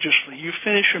religiously. You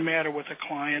finish a matter with a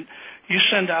client, you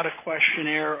send out a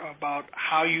questionnaire about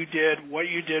how you did, what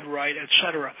you did right,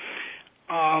 etc.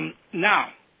 Now,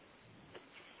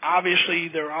 obviously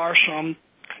there are some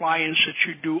clients that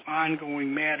you do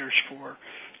ongoing matters for,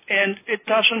 and it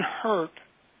doesn't hurt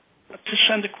to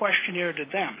send a questionnaire to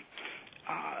them.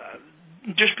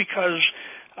 Just because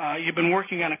you've been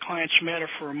working on a client's matter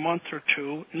for a month or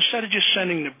two, instead of just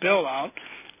sending the bill out,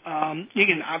 you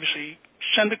can obviously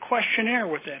send a questionnaire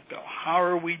with that bill. How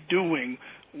are we doing?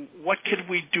 What could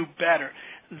we do better?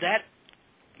 That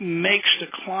makes the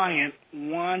client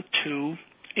want to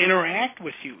interact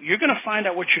with you. You're going to find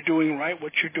out what you're doing right,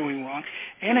 what you're doing wrong.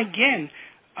 And again,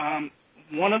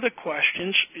 one of the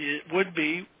questions would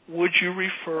be, would you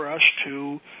refer us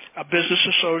to a business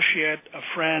associate, a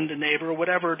friend, a neighbor, or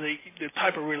whatever the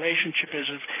type of relationship is?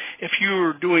 If you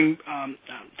were doing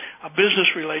a business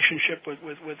relationship with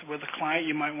a client,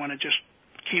 you might want to just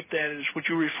keep that as would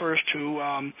you refer us to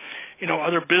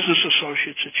other business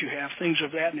associates that you have, things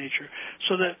of that nature,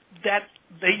 so that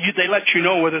they let you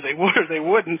know whether they would or they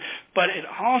wouldn't, but it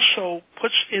also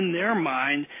puts in their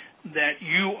mind that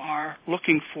you are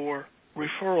looking for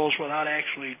referrals without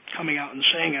actually coming out and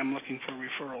saying I'm looking for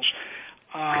referrals.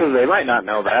 Because they might not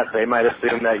know that. They might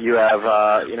assume that you have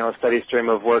a steady stream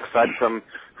of work fed from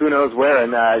who knows where,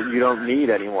 and that you don't need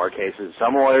any more cases.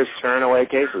 Some lawyers turn away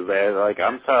cases. They're like,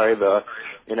 I'm sorry, the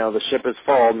ship is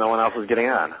full. No one else is getting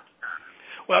on.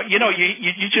 Well,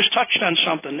 you just touched on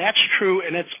something. That's true,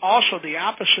 and it's also the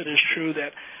opposite is true,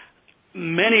 that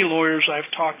many lawyers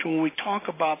I've talked to, when we talk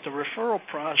about the referral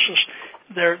process,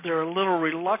 they're a little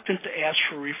reluctant to ask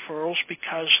for referrals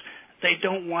because they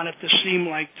don't want it to seem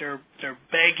like they're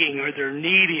begging or they're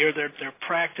needy or their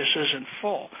practice isn't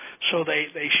full. So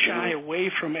they shy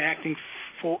away from asking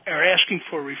for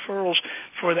referrals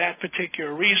for that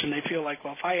particular reason. They feel like,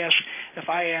 well, if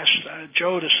I ask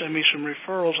Joe to send me some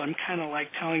referrals, I'm kind of like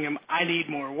telling him I need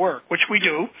more work, which we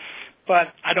do,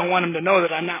 but I don't want him to know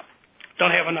that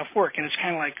don't have enough work. And it's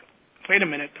kind of like, wait a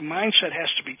minute, the mindset has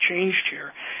to be changed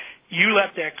here. You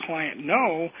let that client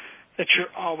know that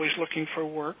you're always looking for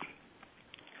work,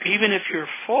 even if you're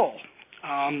full.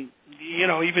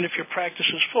 Even if your practice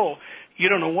is full, you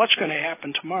don't know what's going to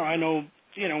happen tomorrow. I know,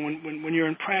 when you're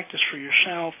in practice for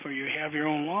yourself or you have your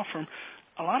own law firm,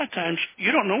 a lot of times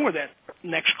you don't know where that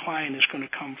next client is going to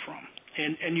come from.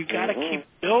 And you got to keep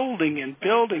building and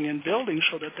building and building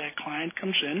so that client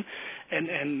comes in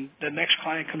and the next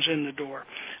client comes in the door.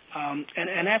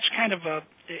 And that's kind of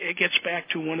it gets back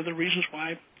to one of the reasons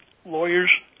why lawyers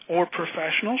or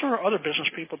professionals or other business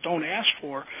people don't ask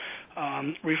for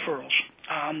referrals.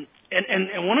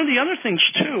 And one of the other things,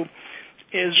 too,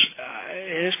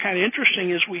 is kind of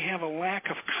interesting, is we have a lack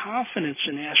of confidence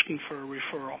in asking for a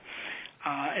referral.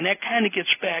 And that kind of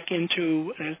gets back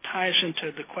into, and it ties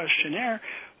into the questionnaire.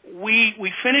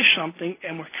 We finish something,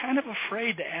 and we're kind of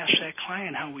afraid to ask that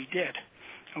client how we did.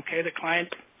 Okay, the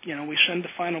client, we send the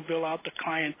final bill out, the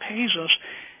client pays us,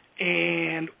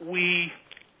 and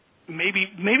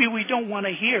maybe we don't want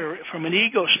to hear from an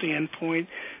ego standpoint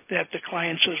that the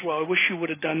client says, well, I wish you would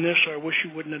have done this, or I wish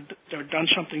you wouldn't have done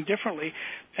something differently.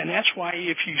 And that's why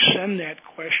if you send that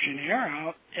questionnaire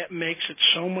out, it makes it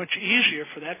so much easier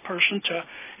for that person to,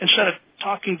 instead of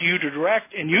talking to you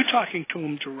direct and you talking to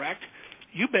them direct,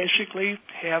 you basically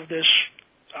have this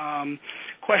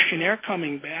questionnaire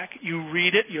coming back, you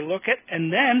read it, you look at it,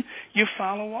 and then you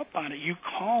follow up on it. You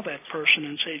call that person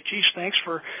and say, geez, thanks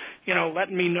for,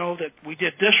 letting me know that we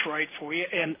did this right for you,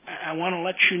 and I want to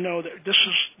let you know that this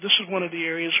is one of the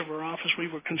areas of our office we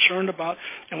were concerned about,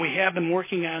 and we have been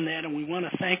working on that, and we want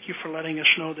to thank you for letting us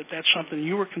know that that's something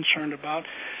you were concerned about.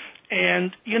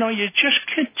 And, you just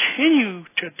continue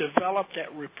to develop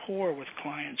that rapport with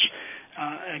clients.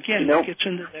 Again, it gets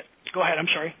into that. Go ahead, I'm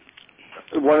sorry.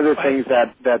 One of the things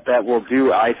that will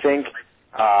do, I think,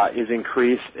 is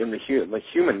increase in the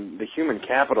human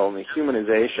capital and the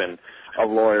humanization of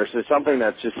lawyers. Is something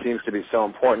that just seems to be so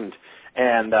important.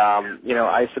 And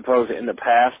I suppose in the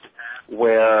past,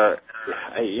 where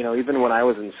even when I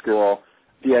was in school,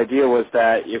 the idea was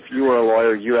that if you were a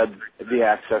lawyer, you had the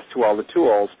access to all the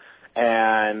tools,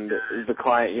 and the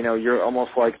client, you're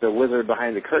almost like the wizard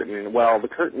behind the curtain. Well, the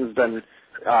curtain's been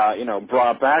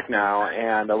brought back now,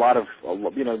 and a lot of,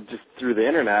 just through the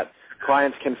internet,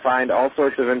 clients can find all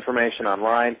sorts of information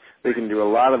online. They can do a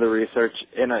lot of the research.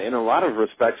 In a lot of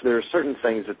respects, there are certain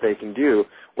things that they can do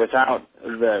without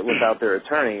their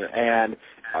attorney. And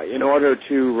in order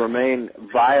to remain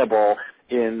viable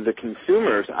in the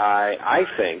consumer's eye, I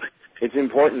think it's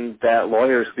important that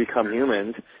lawyers become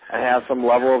humans and have some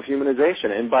level of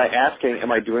humanization. And by asking,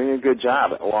 am I doing a good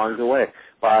job along the way?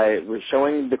 By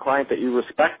showing the client that you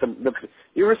respect them,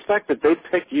 you respect that they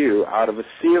picked you out of a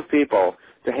sea of people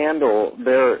to handle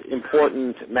their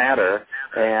important matter,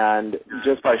 and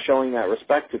just by showing that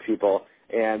respect to people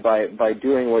and by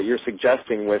doing what you're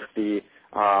suggesting with the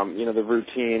the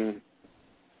routine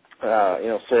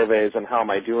surveys and how am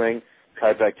I doing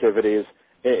type activities,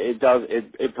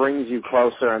 it brings you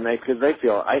closer, and I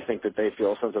think that they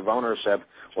feel a sense of ownership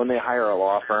when they hire a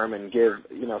law firm and give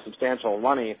substantial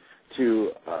money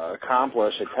to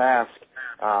accomplish a task.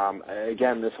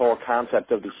 Again, this whole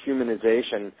concept of the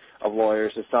humanization of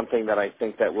lawyers is something that I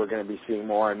think that we're going to be seeing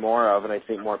more and more of, and I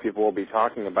think more people will be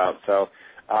talking about. So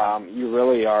you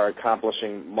really are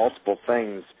accomplishing multiple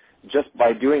things just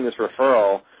by doing this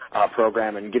referral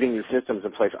program and getting these systems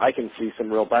in place. I can see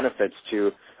some real benefits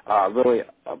to really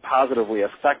positively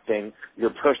affecting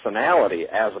your personality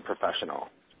as a professional.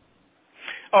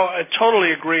 Oh, I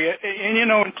totally agree.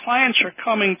 And clients are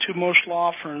coming to most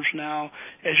law firms now,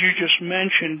 as you just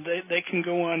mentioned. They can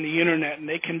go on the Internet and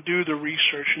they can do the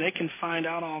research and they can find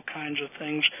out all kinds of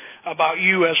things about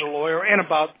you as a lawyer and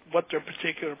about what their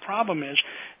particular problem is.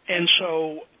 And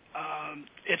so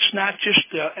it's not just,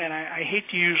 and I hate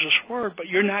to use this word, but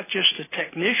you're not just a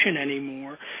technician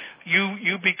anymore.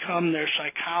 You become their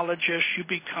psychologist, you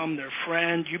become their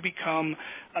friend, you become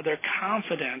their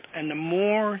confidant, and the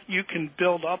more you can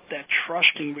build up that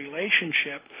trusting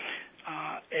relationship,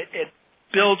 it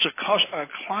builds a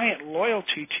client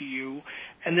loyalty to you,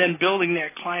 and then building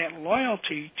that client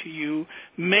loyalty to you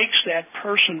makes that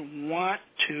person want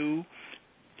to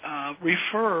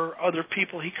refer other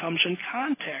people he comes in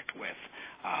contact with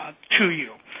to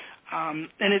you. And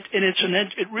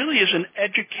it really is an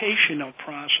educational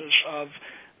process of,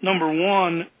 number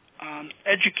one,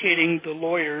 educating the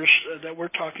lawyers that we're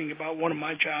talking about. One of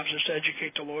my jobs is to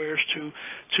educate the lawyers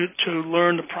to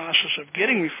learn the process of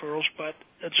getting referrals, but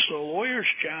it's the lawyer's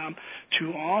job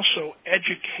to also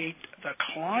educate the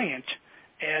client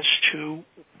as to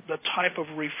the type of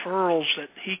referrals that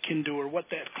he can do or what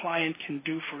that client can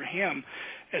do for him,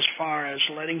 as far as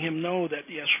letting him know that,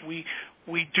 yes, we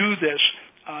do this.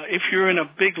 If you're in a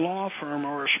big law firm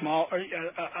or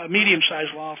a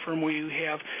medium-sized law firm where you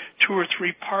have 2 or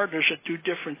 3 partners that do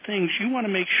different things, you want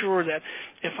to make sure that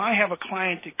if I have a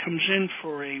client that comes in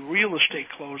for a real estate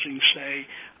closing, say,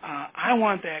 I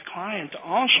want that client to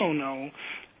also know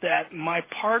that my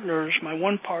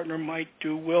one partner might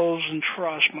do wills and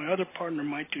trusts, my other partner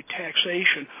might do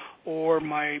taxation, or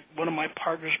one of my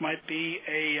partners might be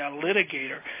a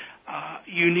litigator.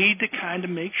 You need to kind of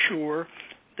make sure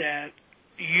that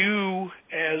you,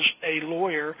 as a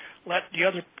lawyer, let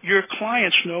your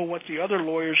clients know what the other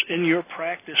lawyers in your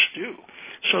practice do,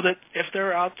 so that if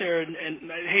they're out there and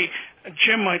hey,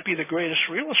 Jim might be the greatest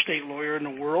real estate lawyer in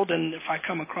the world, and if I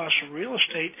come across a real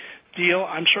estate deal,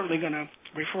 I'm certainly going to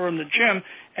refer him to Jim.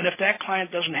 And if that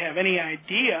client doesn't have any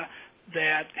idea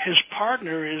that his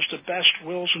partner is the best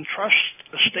wills and trust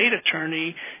estate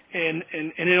attorney in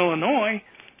Illinois,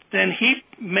 then he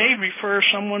may refer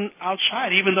someone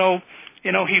outside, even though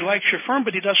he likes your firm,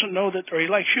 but he doesn't know that, or he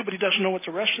likes you, but he doesn't know what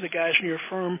the rest of the guys in your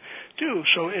firm do.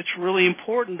 So it's really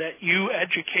important that you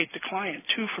educate the client,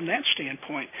 too, from that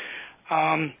standpoint.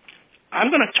 I'm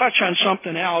going to touch on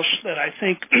something else that I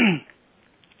think,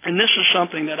 and this is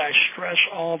something that I stress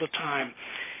all the time,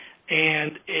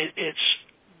 and it's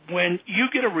when you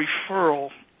get a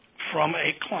referral from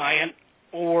a client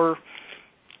or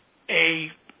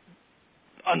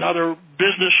another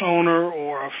business owner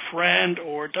or a friend,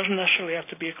 or it doesn't necessarily have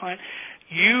to be a client,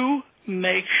 you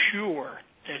make sure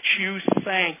that you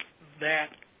thank that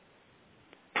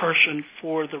person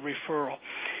for the referral.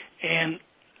 And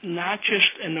not just,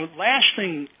 and the last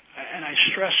thing, and I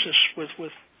stress this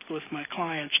with my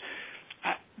clients,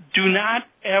 do not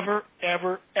ever,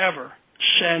 ever, ever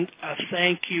send a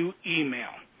thank you email.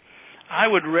 I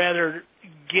would rather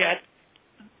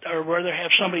rather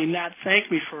have somebody not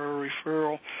thank me for a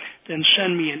referral than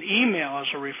send me an email as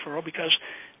a referral, because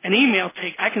an email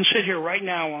I can sit here right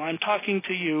now while I'm talking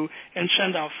to you and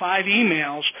send out 5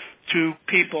 emails to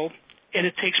people, and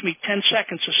it takes me 10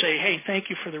 seconds to say, hey, thank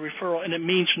you for the referral, and it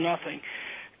means nothing.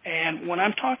 And when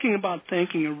I'm talking about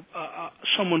thanking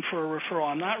someone for a referral,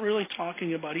 I'm not really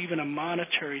talking about even a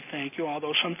monetary thank you,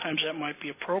 although sometimes that might be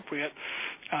appropriate.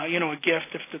 A gift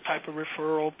if the type of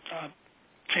referral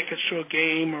tickets to a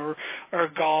game or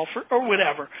golf or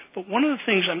whatever. But one of the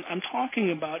things I'm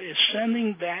talking about is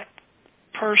sending that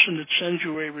person that sends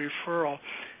you a referral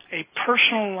a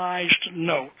personalized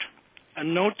note, a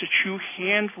note that you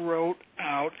hand wrote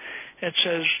out that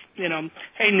says,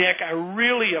 hey, Nick, I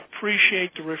really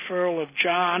appreciate the referral of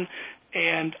John,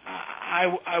 and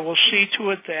I will see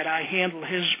to it that I handle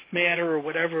his matter or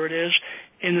whatever it is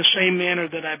in the same manner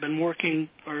that I've been working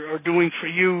or doing for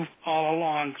you all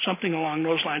along, something along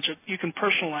those lines. That you can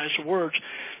personalize the words.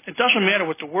 It doesn't matter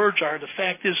what the words are. The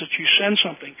fact is that you send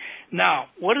something. Now,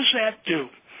 what does that do?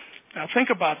 Now, think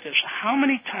about this. How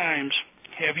many times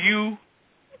have you,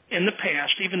 in the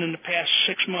past, even in the past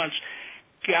 6 months,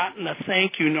 gotten a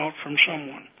thank you note from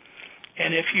someone?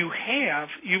 And if you have,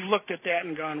 you've looked at that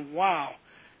and gone, wow,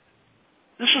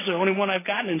 this is the only one I've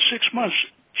gotten in 6 months.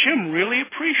 Jim really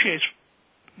appreciates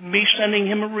me sending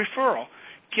him a referral.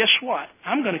 Guess what?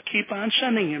 I'm going to keep on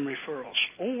sending him referrals.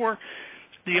 Or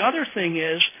the other thing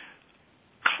is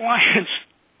clients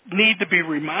need to be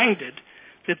reminded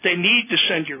that they need to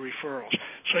send you referrals.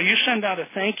 So you send out a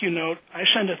thank you note. I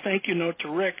send a thank you note to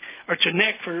Rick or to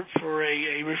Nick for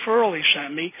a referral he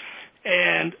sent me,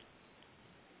 and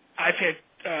I've had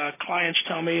clients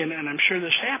tell me, and I'm sure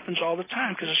this happens all the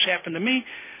time because it's happened to me,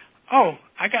 oh,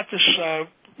 I got this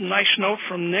nice note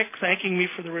from Nick thanking me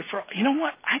for the referral. You know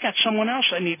what? I got someone else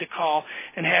I need to call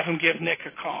and have him give Nick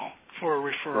a call for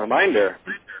a referral. Reminder.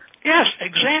 Yes,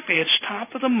 exactly. It's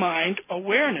top-of-the-mind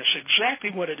awareness,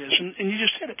 exactly what it is, and you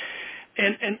just hit it.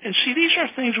 And see, these are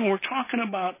things when we're talking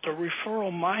about the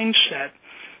referral mindset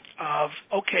of,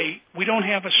 okay, we don't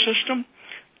have a system.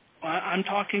 I'm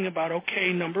talking about,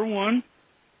 okay, number one,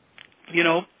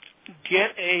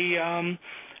 get a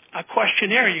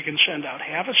questionnaire you can send out.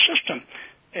 Have a system.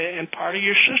 And part of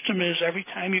your system is every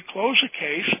time you close a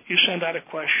case, you send out a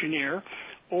questionnaire,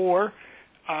 or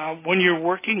when you're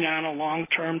working on a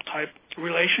long-term type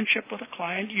relationship with a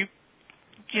client, you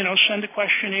send a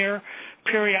questionnaire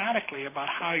periodically about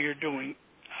how you're doing.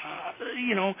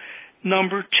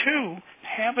 Number two,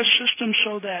 have a system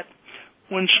so that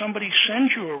when somebody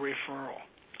sends you a referral,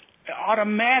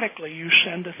 automatically you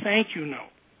send a thank you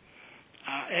note.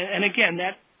 And again,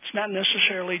 that's not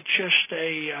necessarily just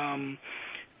a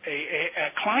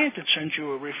client that sends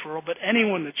you a referral, but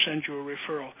anyone that sends you a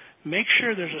referral. Make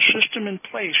sure there's a system in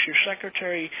place. Your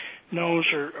secretary knows,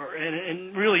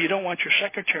 and really you don't want your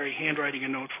secretary handwriting a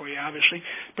note for you, obviously,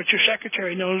 but your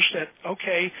secretary knows that,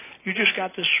 okay, you just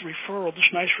got this referral,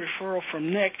 this nice referral from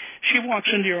Nick. She walks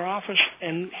into your office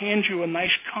and hands you a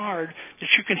nice card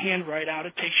that you can handwrite out.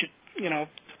 It takes you,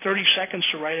 30 seconds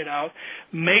to write it out.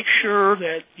 Make sure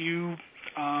that you,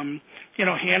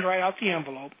 handwrite out the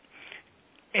envelope.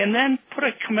 And then put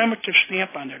a commemorative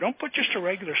stamp on there. Don't put just a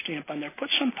regular stamp on there. Put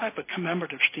some type of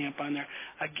commemorative stamp on there.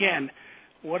 Again,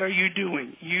 what are you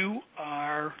doing? You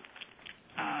are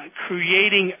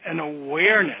creating an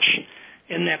awareness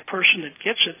in that person that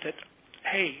gets it that,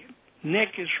 hey,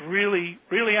 Nick is really,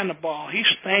 really on the ball. He's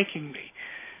thanking me.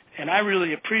 And I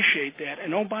really appreciate that.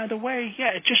 And, oh, by the way,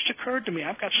 it just occurred to me.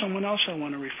 I've got someone else I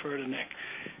want to refer to Nick.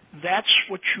 That's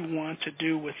what you want to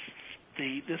do with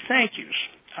the thank yous.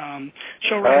 Jim,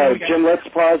 let's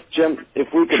pause. Jim,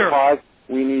 if we could pause,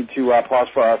 we need to pause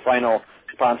for our final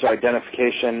sponsor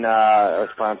identification,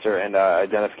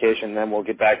 identification, then we'll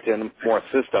get back to more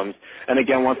systems. And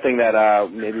again, one thing that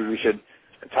maybe we should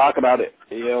talk about a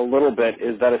little bit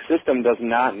is that a system does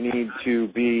not need to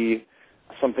be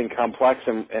something complex.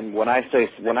 And when I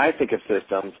think of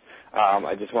systems,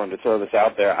 I just wanted to throw this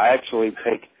out there. I actually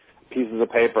take pieces of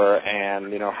paper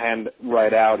and hand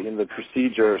write out in the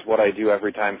procedures what I do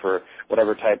every time for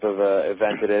whatever type of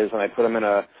event it is, and I put them in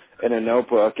a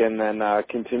notebook and then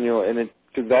continue. And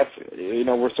because that's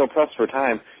we're so pressed for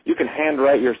time, you can hand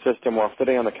write your system while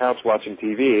sitting on the couch watching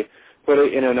TV. Put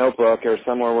it in a notebook or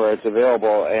somewhere where it's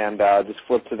available, and just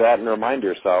flip to that and remind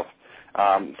yourself.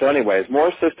 So, anyways,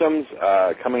 more systems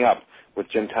coming up with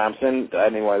Jim Thompson.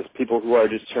 Anyways, people who are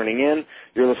just tuning in,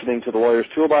 you're listening to the Lawyer's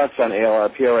Toolbox on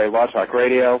ALRPRA Law Talk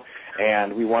Radio,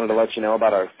 and we wanted to let you know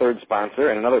about our third sponsor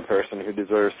and another person who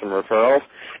deserves some referrals.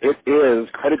 It is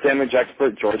credit damage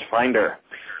expert George Finder.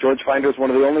 George Finder is one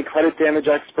of the only credit damage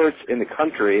experts in the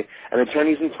country, and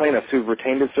attorneys and plaintiffs who've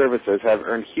retained his services have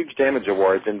earned huge damage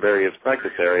awards in various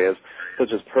practice areas,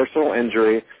 such as personal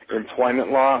injury,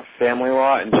 employment law, family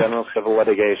law, and general civil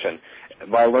litigation.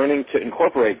 By learning to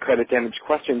incorporate credit damage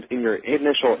questions in your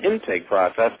initial intake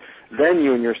process, then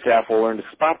you and your staff will learn to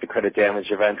spot the credit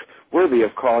damage events worthy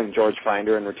of calling George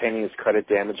Finder and retaining his credit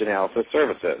damage analysis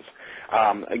services.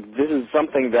 This is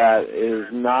something that is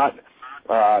not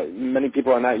Many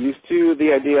people are not used to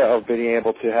the idea of being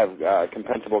able to have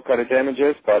compensable credit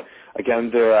damages, but again,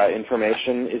 their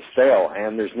information is stale,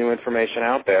 and there's new information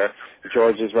out there.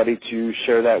 George is ready to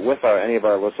share that with any of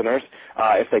our listeners.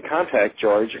 If they contact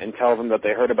George and tell them that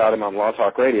they heard about him on Law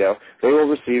Talk Radio, they will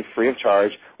receive free of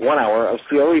charge 1 hour of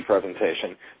CLE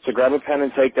presentation. So grab a pen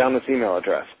and take down this email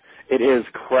address. It is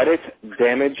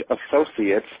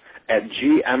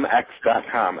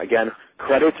creditdamageassociates@gmx.com. Again,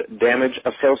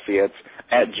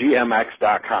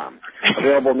 creditdamageassociates@gmx.com.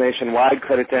 Available nationwide,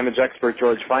 Credit Damage Expert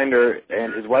George Finder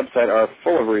and his website are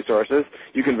full of resources.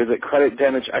 You can visit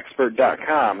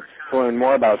creditdamageexpert.com to learn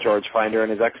more about George Finder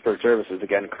and his expert services.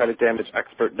 Again,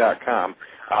 creditdamageexpert.com.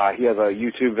 He has a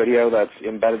YouTube video that's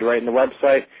embedded right in the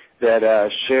website that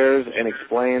shares and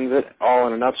explains it all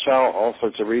in a nutshell, all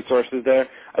sorts of resources there.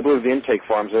 I believe the intake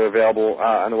forms are available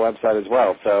on the website as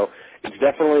well. So it's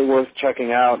definitely worth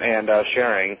checking out and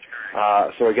sharing.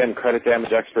 So again,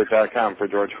 creditdamageexpert.com for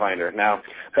George Finder. Now,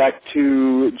 back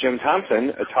to Jim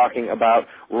Thompson talking about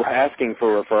asking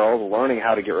for referrals, learning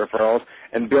how to get referrals,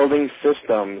 and building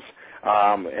systems.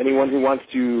 Anyone who wants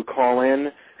to call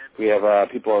in, we have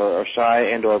people who are shy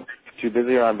and or too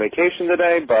busy or on vacation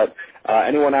today, but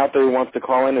anyone out there who wants to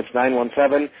call in, it's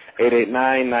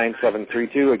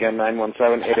 917-889-9732. Again,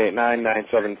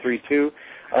 917-889-9732.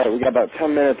 We got about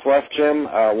 10 minutes left, Jim.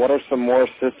 What are some more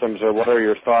systems, or what are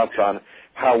your thoughts on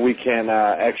how we can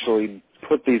actually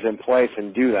put these in place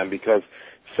and do them? Because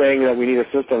saying that we need a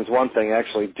system is one thing,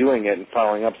 actually doing it and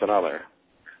following up is another.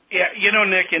 Yeah,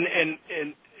 Nick, and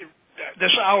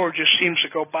this hour just seems to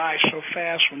go by so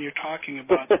fast when you're talking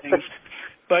about things.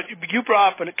 But you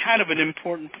brought up kind of an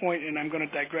important point, and I'm going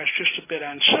to digress just a bit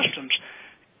on systems.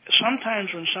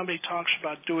 Sometimes when somebody talks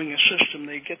about doing a system,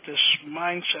 they get this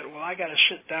mindset, well, I got to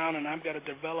sit down and I've got to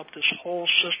develop this whole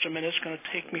system, and it's going to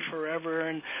take me forever,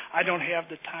 and I don't have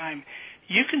the time.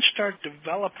 You can start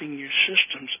developing your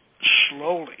systems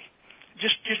slowly.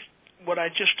 Just what I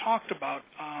just talked about.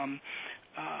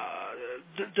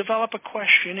 Develop a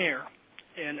questionnaire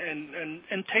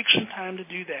and take some time to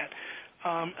do that.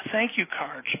 Thank you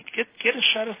cards. Get a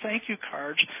set of thank you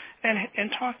cards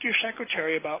and talk to your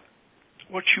secretary about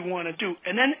what you want to do.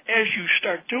 And then as you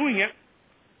start doing it,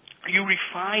 you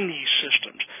refine these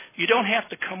systems. You don't have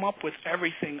to come up with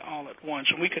everything all at once.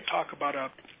 And we could talk about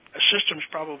a systems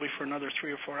probably for another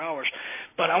 3 or 4 hours.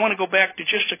 But I want to go back to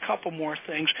just a couple more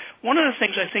things. One of the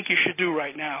things I think you should do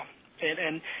right now,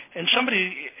 and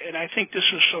somebody, and I think this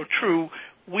is so true,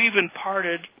 we've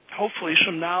imparted hopefully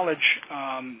some knowledge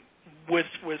with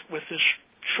this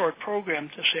short program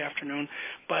this afternoon,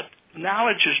 but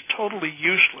knowledge is totally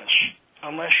useless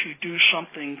unless you do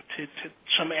something take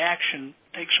some action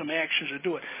to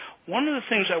do it. One of the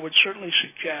things I would certainly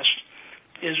suggest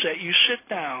is that you sit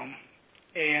down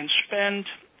and spend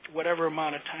whatever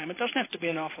amount of time, it doesn't have to be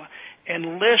an awful lot,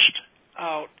 and list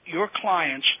out your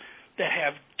clients that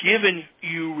have given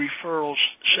you referrals,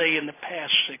 say, in the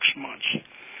past 6 months.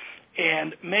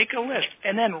 And make a list,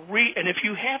 and then and if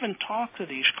you haven't talked to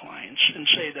these clients in,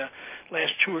 say, the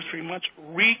last 2 or 3 months,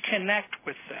 reconnect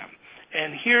with them.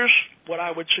 And here's what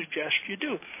I would suggest you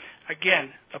do.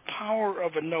 Again, the power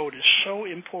of a note is so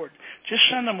important. Just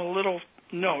send them a little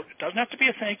note. It doesn't have to be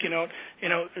a thank you note.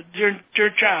 Dear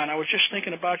John, I was just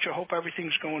thinking about you. I hope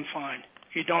everything's going fine.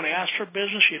 You don't ask for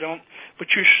business,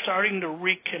 but you're starting to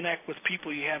reconnect with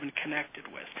people you haven't connected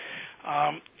with.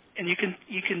 And you can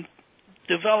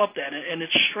develop that, and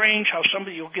it's strange how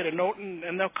somebody will get a note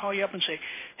and they'll call you up and say,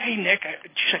 hey, Nick, I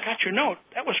got your note.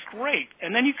 That was great.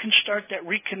 And then you can start that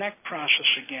reconnect process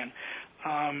again.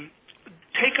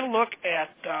 Take a look at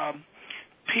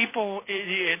people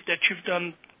that you've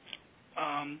done,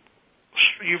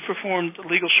 you've performed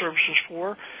legal services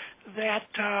for that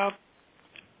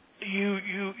who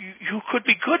could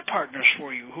be good partners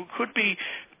for you, who could be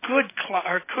good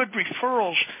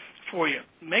referrals for you.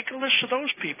 Make a list of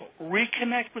those people.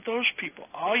 Reconnect with those people.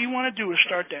 All you want to do is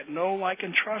start that know, like,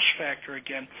 and trust factor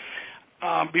again.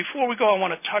 Before we go, I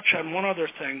want to touch on one other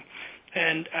thing.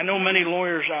 And I know many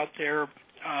lawyers out there,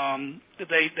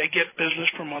 they get business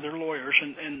from other lawyers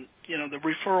and the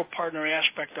referral partner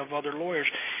aspect of other lawyers.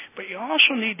 But you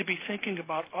also need to be thinking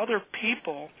about other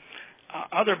people,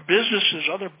 other businesses,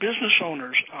 other business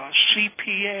owners,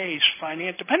 CPAs,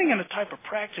 depending on the type of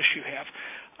practice you have.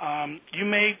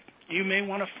 You may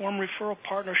want to form referral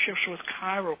partnerships with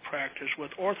chiropractors,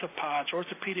 with orthopods,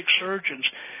 orthopedic surgeons.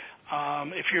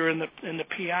 If you're in the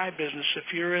PI business,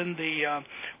 if you're in the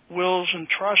wills and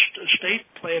trust estate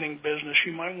planning business,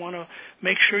 you might want to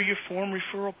make sure you form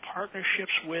referral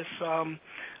partnerships with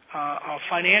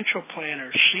financial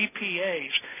planners,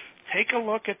 CPAs. Take a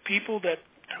look at people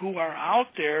who are out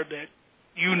there that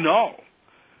you know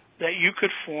that you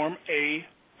could form a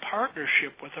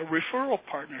partnership with, a referral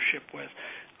partnership with.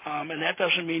 And that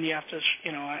doesn't mean you have to,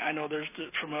 I know there's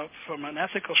from an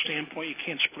ethical standpoint, you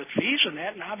can't split fees in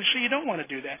that, and obviously you don't want to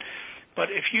do that. But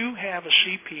if you have a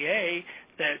CPA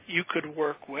that you could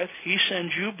work with, he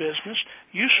sends you business,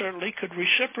 you certainly could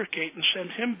reciprocate and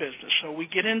send him business. So we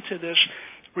get into this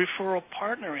referral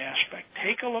partner aspect.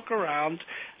 Take a look around.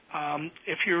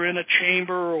 If you're in a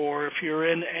chamber or if you're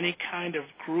in any kind of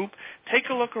group, take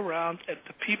a look around at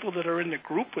the people that are in the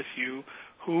group with you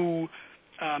who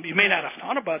you may not have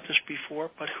thought about this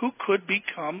before, but who could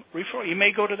become referral. You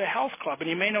may go to the health club, and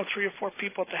you may know 3 or 4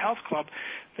 people at the health club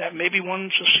that maybe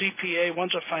one's a CPA,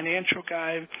 one's a financial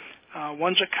guy,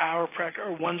 one's a chiropractor,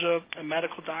 or one's a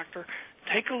medical doctor.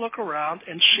 Take a look around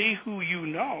and see who you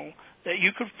know that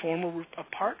you could form a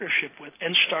partnership with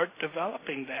and start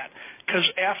developing that. Because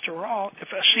after all,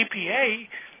 if a CPA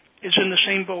is in the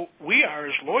same boat we are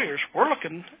as lawyers,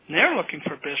 they're looking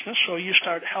for business, so you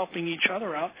start helping each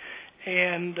other out.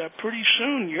 And pretty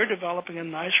soon you're developing a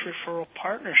nice referral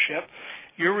partnership.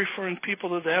 You're referring people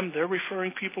to them. They're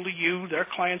referring people to you. Their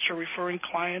clients are referring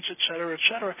clients, et cetera,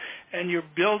 and you're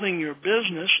building your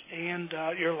business and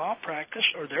your law practice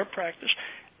or their practice,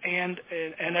 and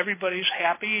everybody's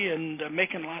happy and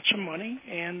making lots of money.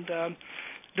 And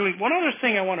doing one other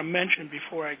thing I want to mention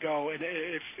before I go, and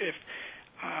if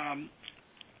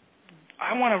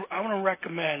I want to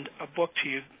recommend a book to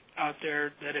you out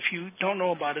there that if you don't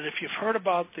know about it, if you've heard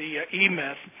about the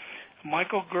E-Myth,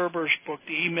 Michael Gerber's book,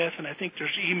 The E-Myth, and I think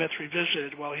there's E-Myth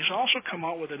Revisited. Well, he's also come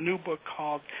out with a new book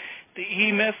called The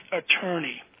E-Myth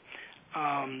Attorney,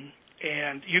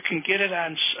 and you can get it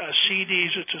on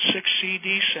CDs. It's a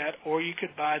 6-CD set, or you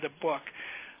could buy the book.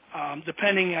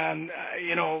 Depending on,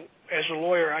 as a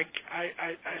lawyer, I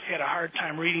had a hard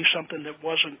time reading something that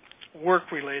wasn't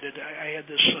work-related. I had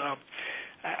this...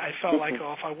 I felt like,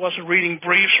 if I wasn't reading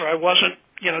briefs or I wasn't,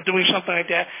 doing something like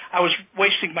that, I was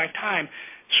wasting my time.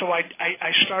 So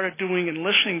I started doing and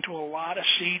listening to a lot of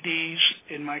CDs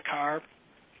in my car,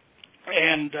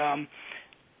 and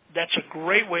that's a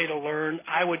great way to learn.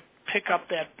 I would pick up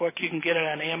that book. You can get it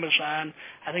on Amazon.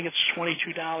 I think it's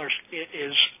 $22. It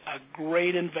is a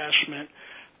great investment.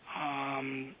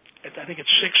 I think it's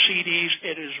 6 CDs.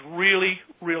 It is really,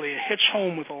 it hits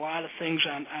home with a lot of things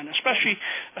on especially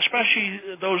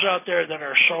those out there that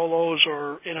are solos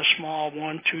or in a small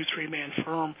 1, 2, 3-man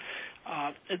firm.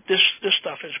 This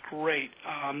stuff is great.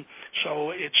 So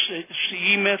it's The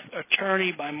E-Myth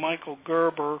Attorney by Michael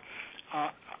Gerber.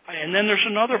 And then there's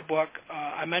another book.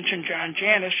 I mentioned John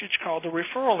Janis. It's called The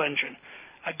Referral Engine.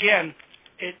 Again,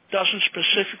 it doesn't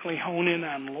specifically hone in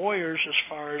on lawyers as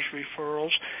far as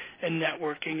referrals and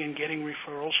networking and getting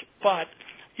referrals, but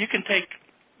you can take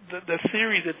the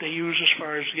theory that they use as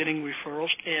far as getting referrals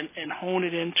and hone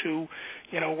it into,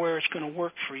 where it's going to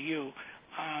work for you.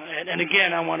 And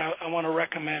again, I want to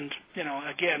recommend,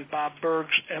 again, Bob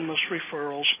Berg's Endless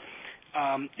Referrals.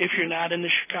 If you're not in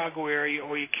the Chicago area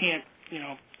or you can't,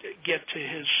 get to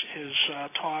his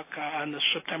talk on the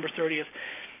September 30th,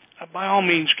 by all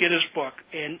means, get his book.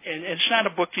 And it's not a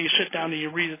book that you sit down and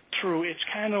you read it through. It's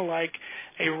kind of like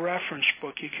a reference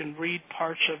book. You can read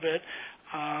parts of it.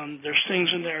 There's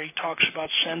things in there. He talks about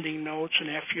sending notes,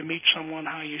 and after you meet someone,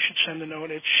 how you should send a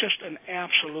note. It's just an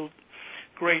absolute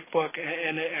great book.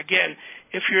 And again,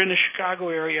 if you're in the Chicago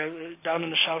area, down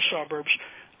in the south suburbs,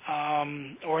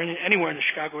 or anywhere in the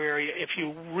Chicago area, if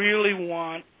you really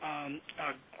want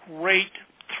a great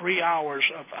 3 hours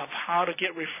of how to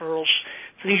get referrals,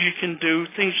 things you can do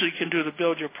to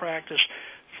build your practice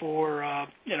for,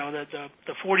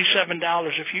 the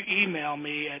 $47 if you email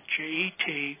me at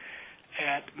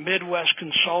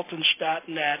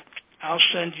jet@midwestconsultants.net. I'll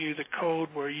send you the code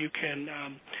where you can,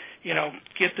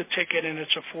 get the ticket, and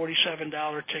it's a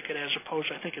 $47 ticket as opposed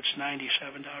to, I think it's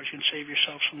 $97. You can save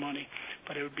yourself some money,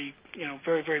 but it would be,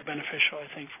 very, very beneficial, I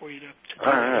think, for you to do it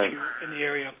if you're in the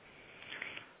area.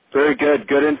 Very good.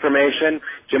 Good information.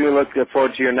 Jim, we look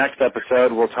forward to your next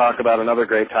episode. We'll talk about another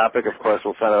great topic. Of course,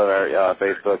 we'll send out our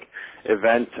Facebook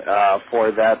event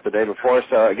for that the day before.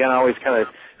 So, again, always kind of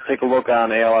take a look on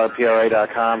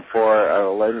alrpra.com for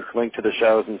a link to the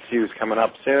shows and see who's coming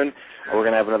up soon. We're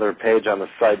going to have another page on the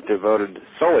site devoted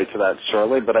solely to that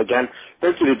shortly. But, again,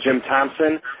 thank you to Jim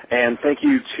Thompson, and thank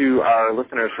you to our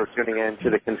listeners for tuning in to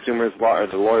the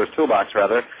the Lawyer's Toolbox,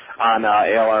 on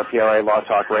ALRPRA Law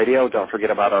Talk Radio. Don't forget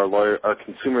about our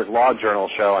Consumers Law Journal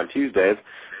show on Tuesdays.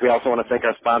 We also want to thank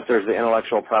our sponsors, the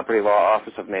Intellectual Property Law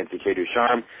Office of Nancy K.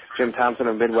 Ducharme, Jim Thompson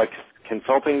of Midwest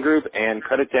Consulting Group, and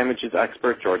credit damages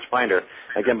expert George Finder.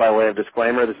 Again, by way of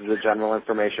disclaimer, this is a general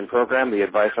information program. The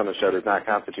advice on the show does not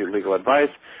constitute legal advice.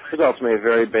 Results may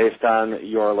vary based on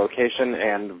your location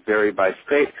and vary by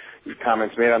state.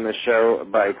 Comments made on this show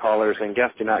by callers and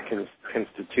guests do not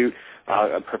constitute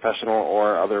a professional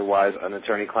or otherwise an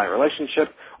attorney-client relationship.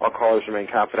 All callers remain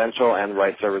confidential, and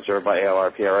rights are reserved by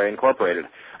ALR-PRA Incorporated.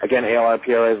 Again,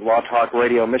 ALR-PRA's Law Talk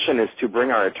Radio mission is to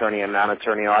bring our attorney and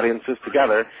non-attorney audiences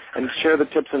together and share the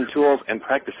tips and tools and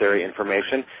practice area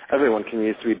information everyone can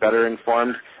use to be better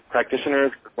informed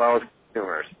practitioners as well as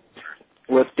consumers.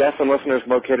 With guests and listeners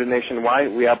located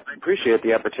nationwide, we appreciate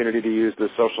the opportunity to use this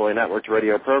socially networked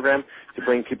radio program to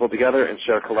bring people together and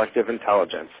share collective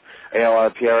intelligence.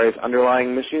 ALR-PRA's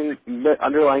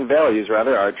underlying values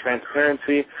are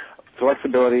transparency,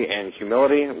 flexibility, and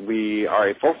humility. We are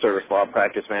a full-service law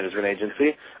practice management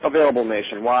agency available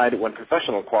nationwide when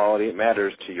professional quality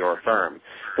matters to your firm.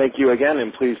 Thank you again,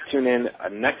 and please tune in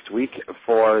next week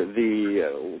for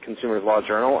the Consumers Law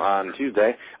Journal on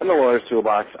Tuesday and the Lawyer's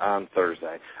Toolbox on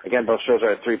Thursday. Again, both shows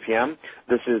are at 3 p.m.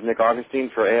 This is Nick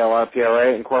Augustine for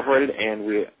ALR-PRA Incorporated, and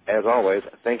we, as always,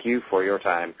 thank you for your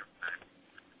time.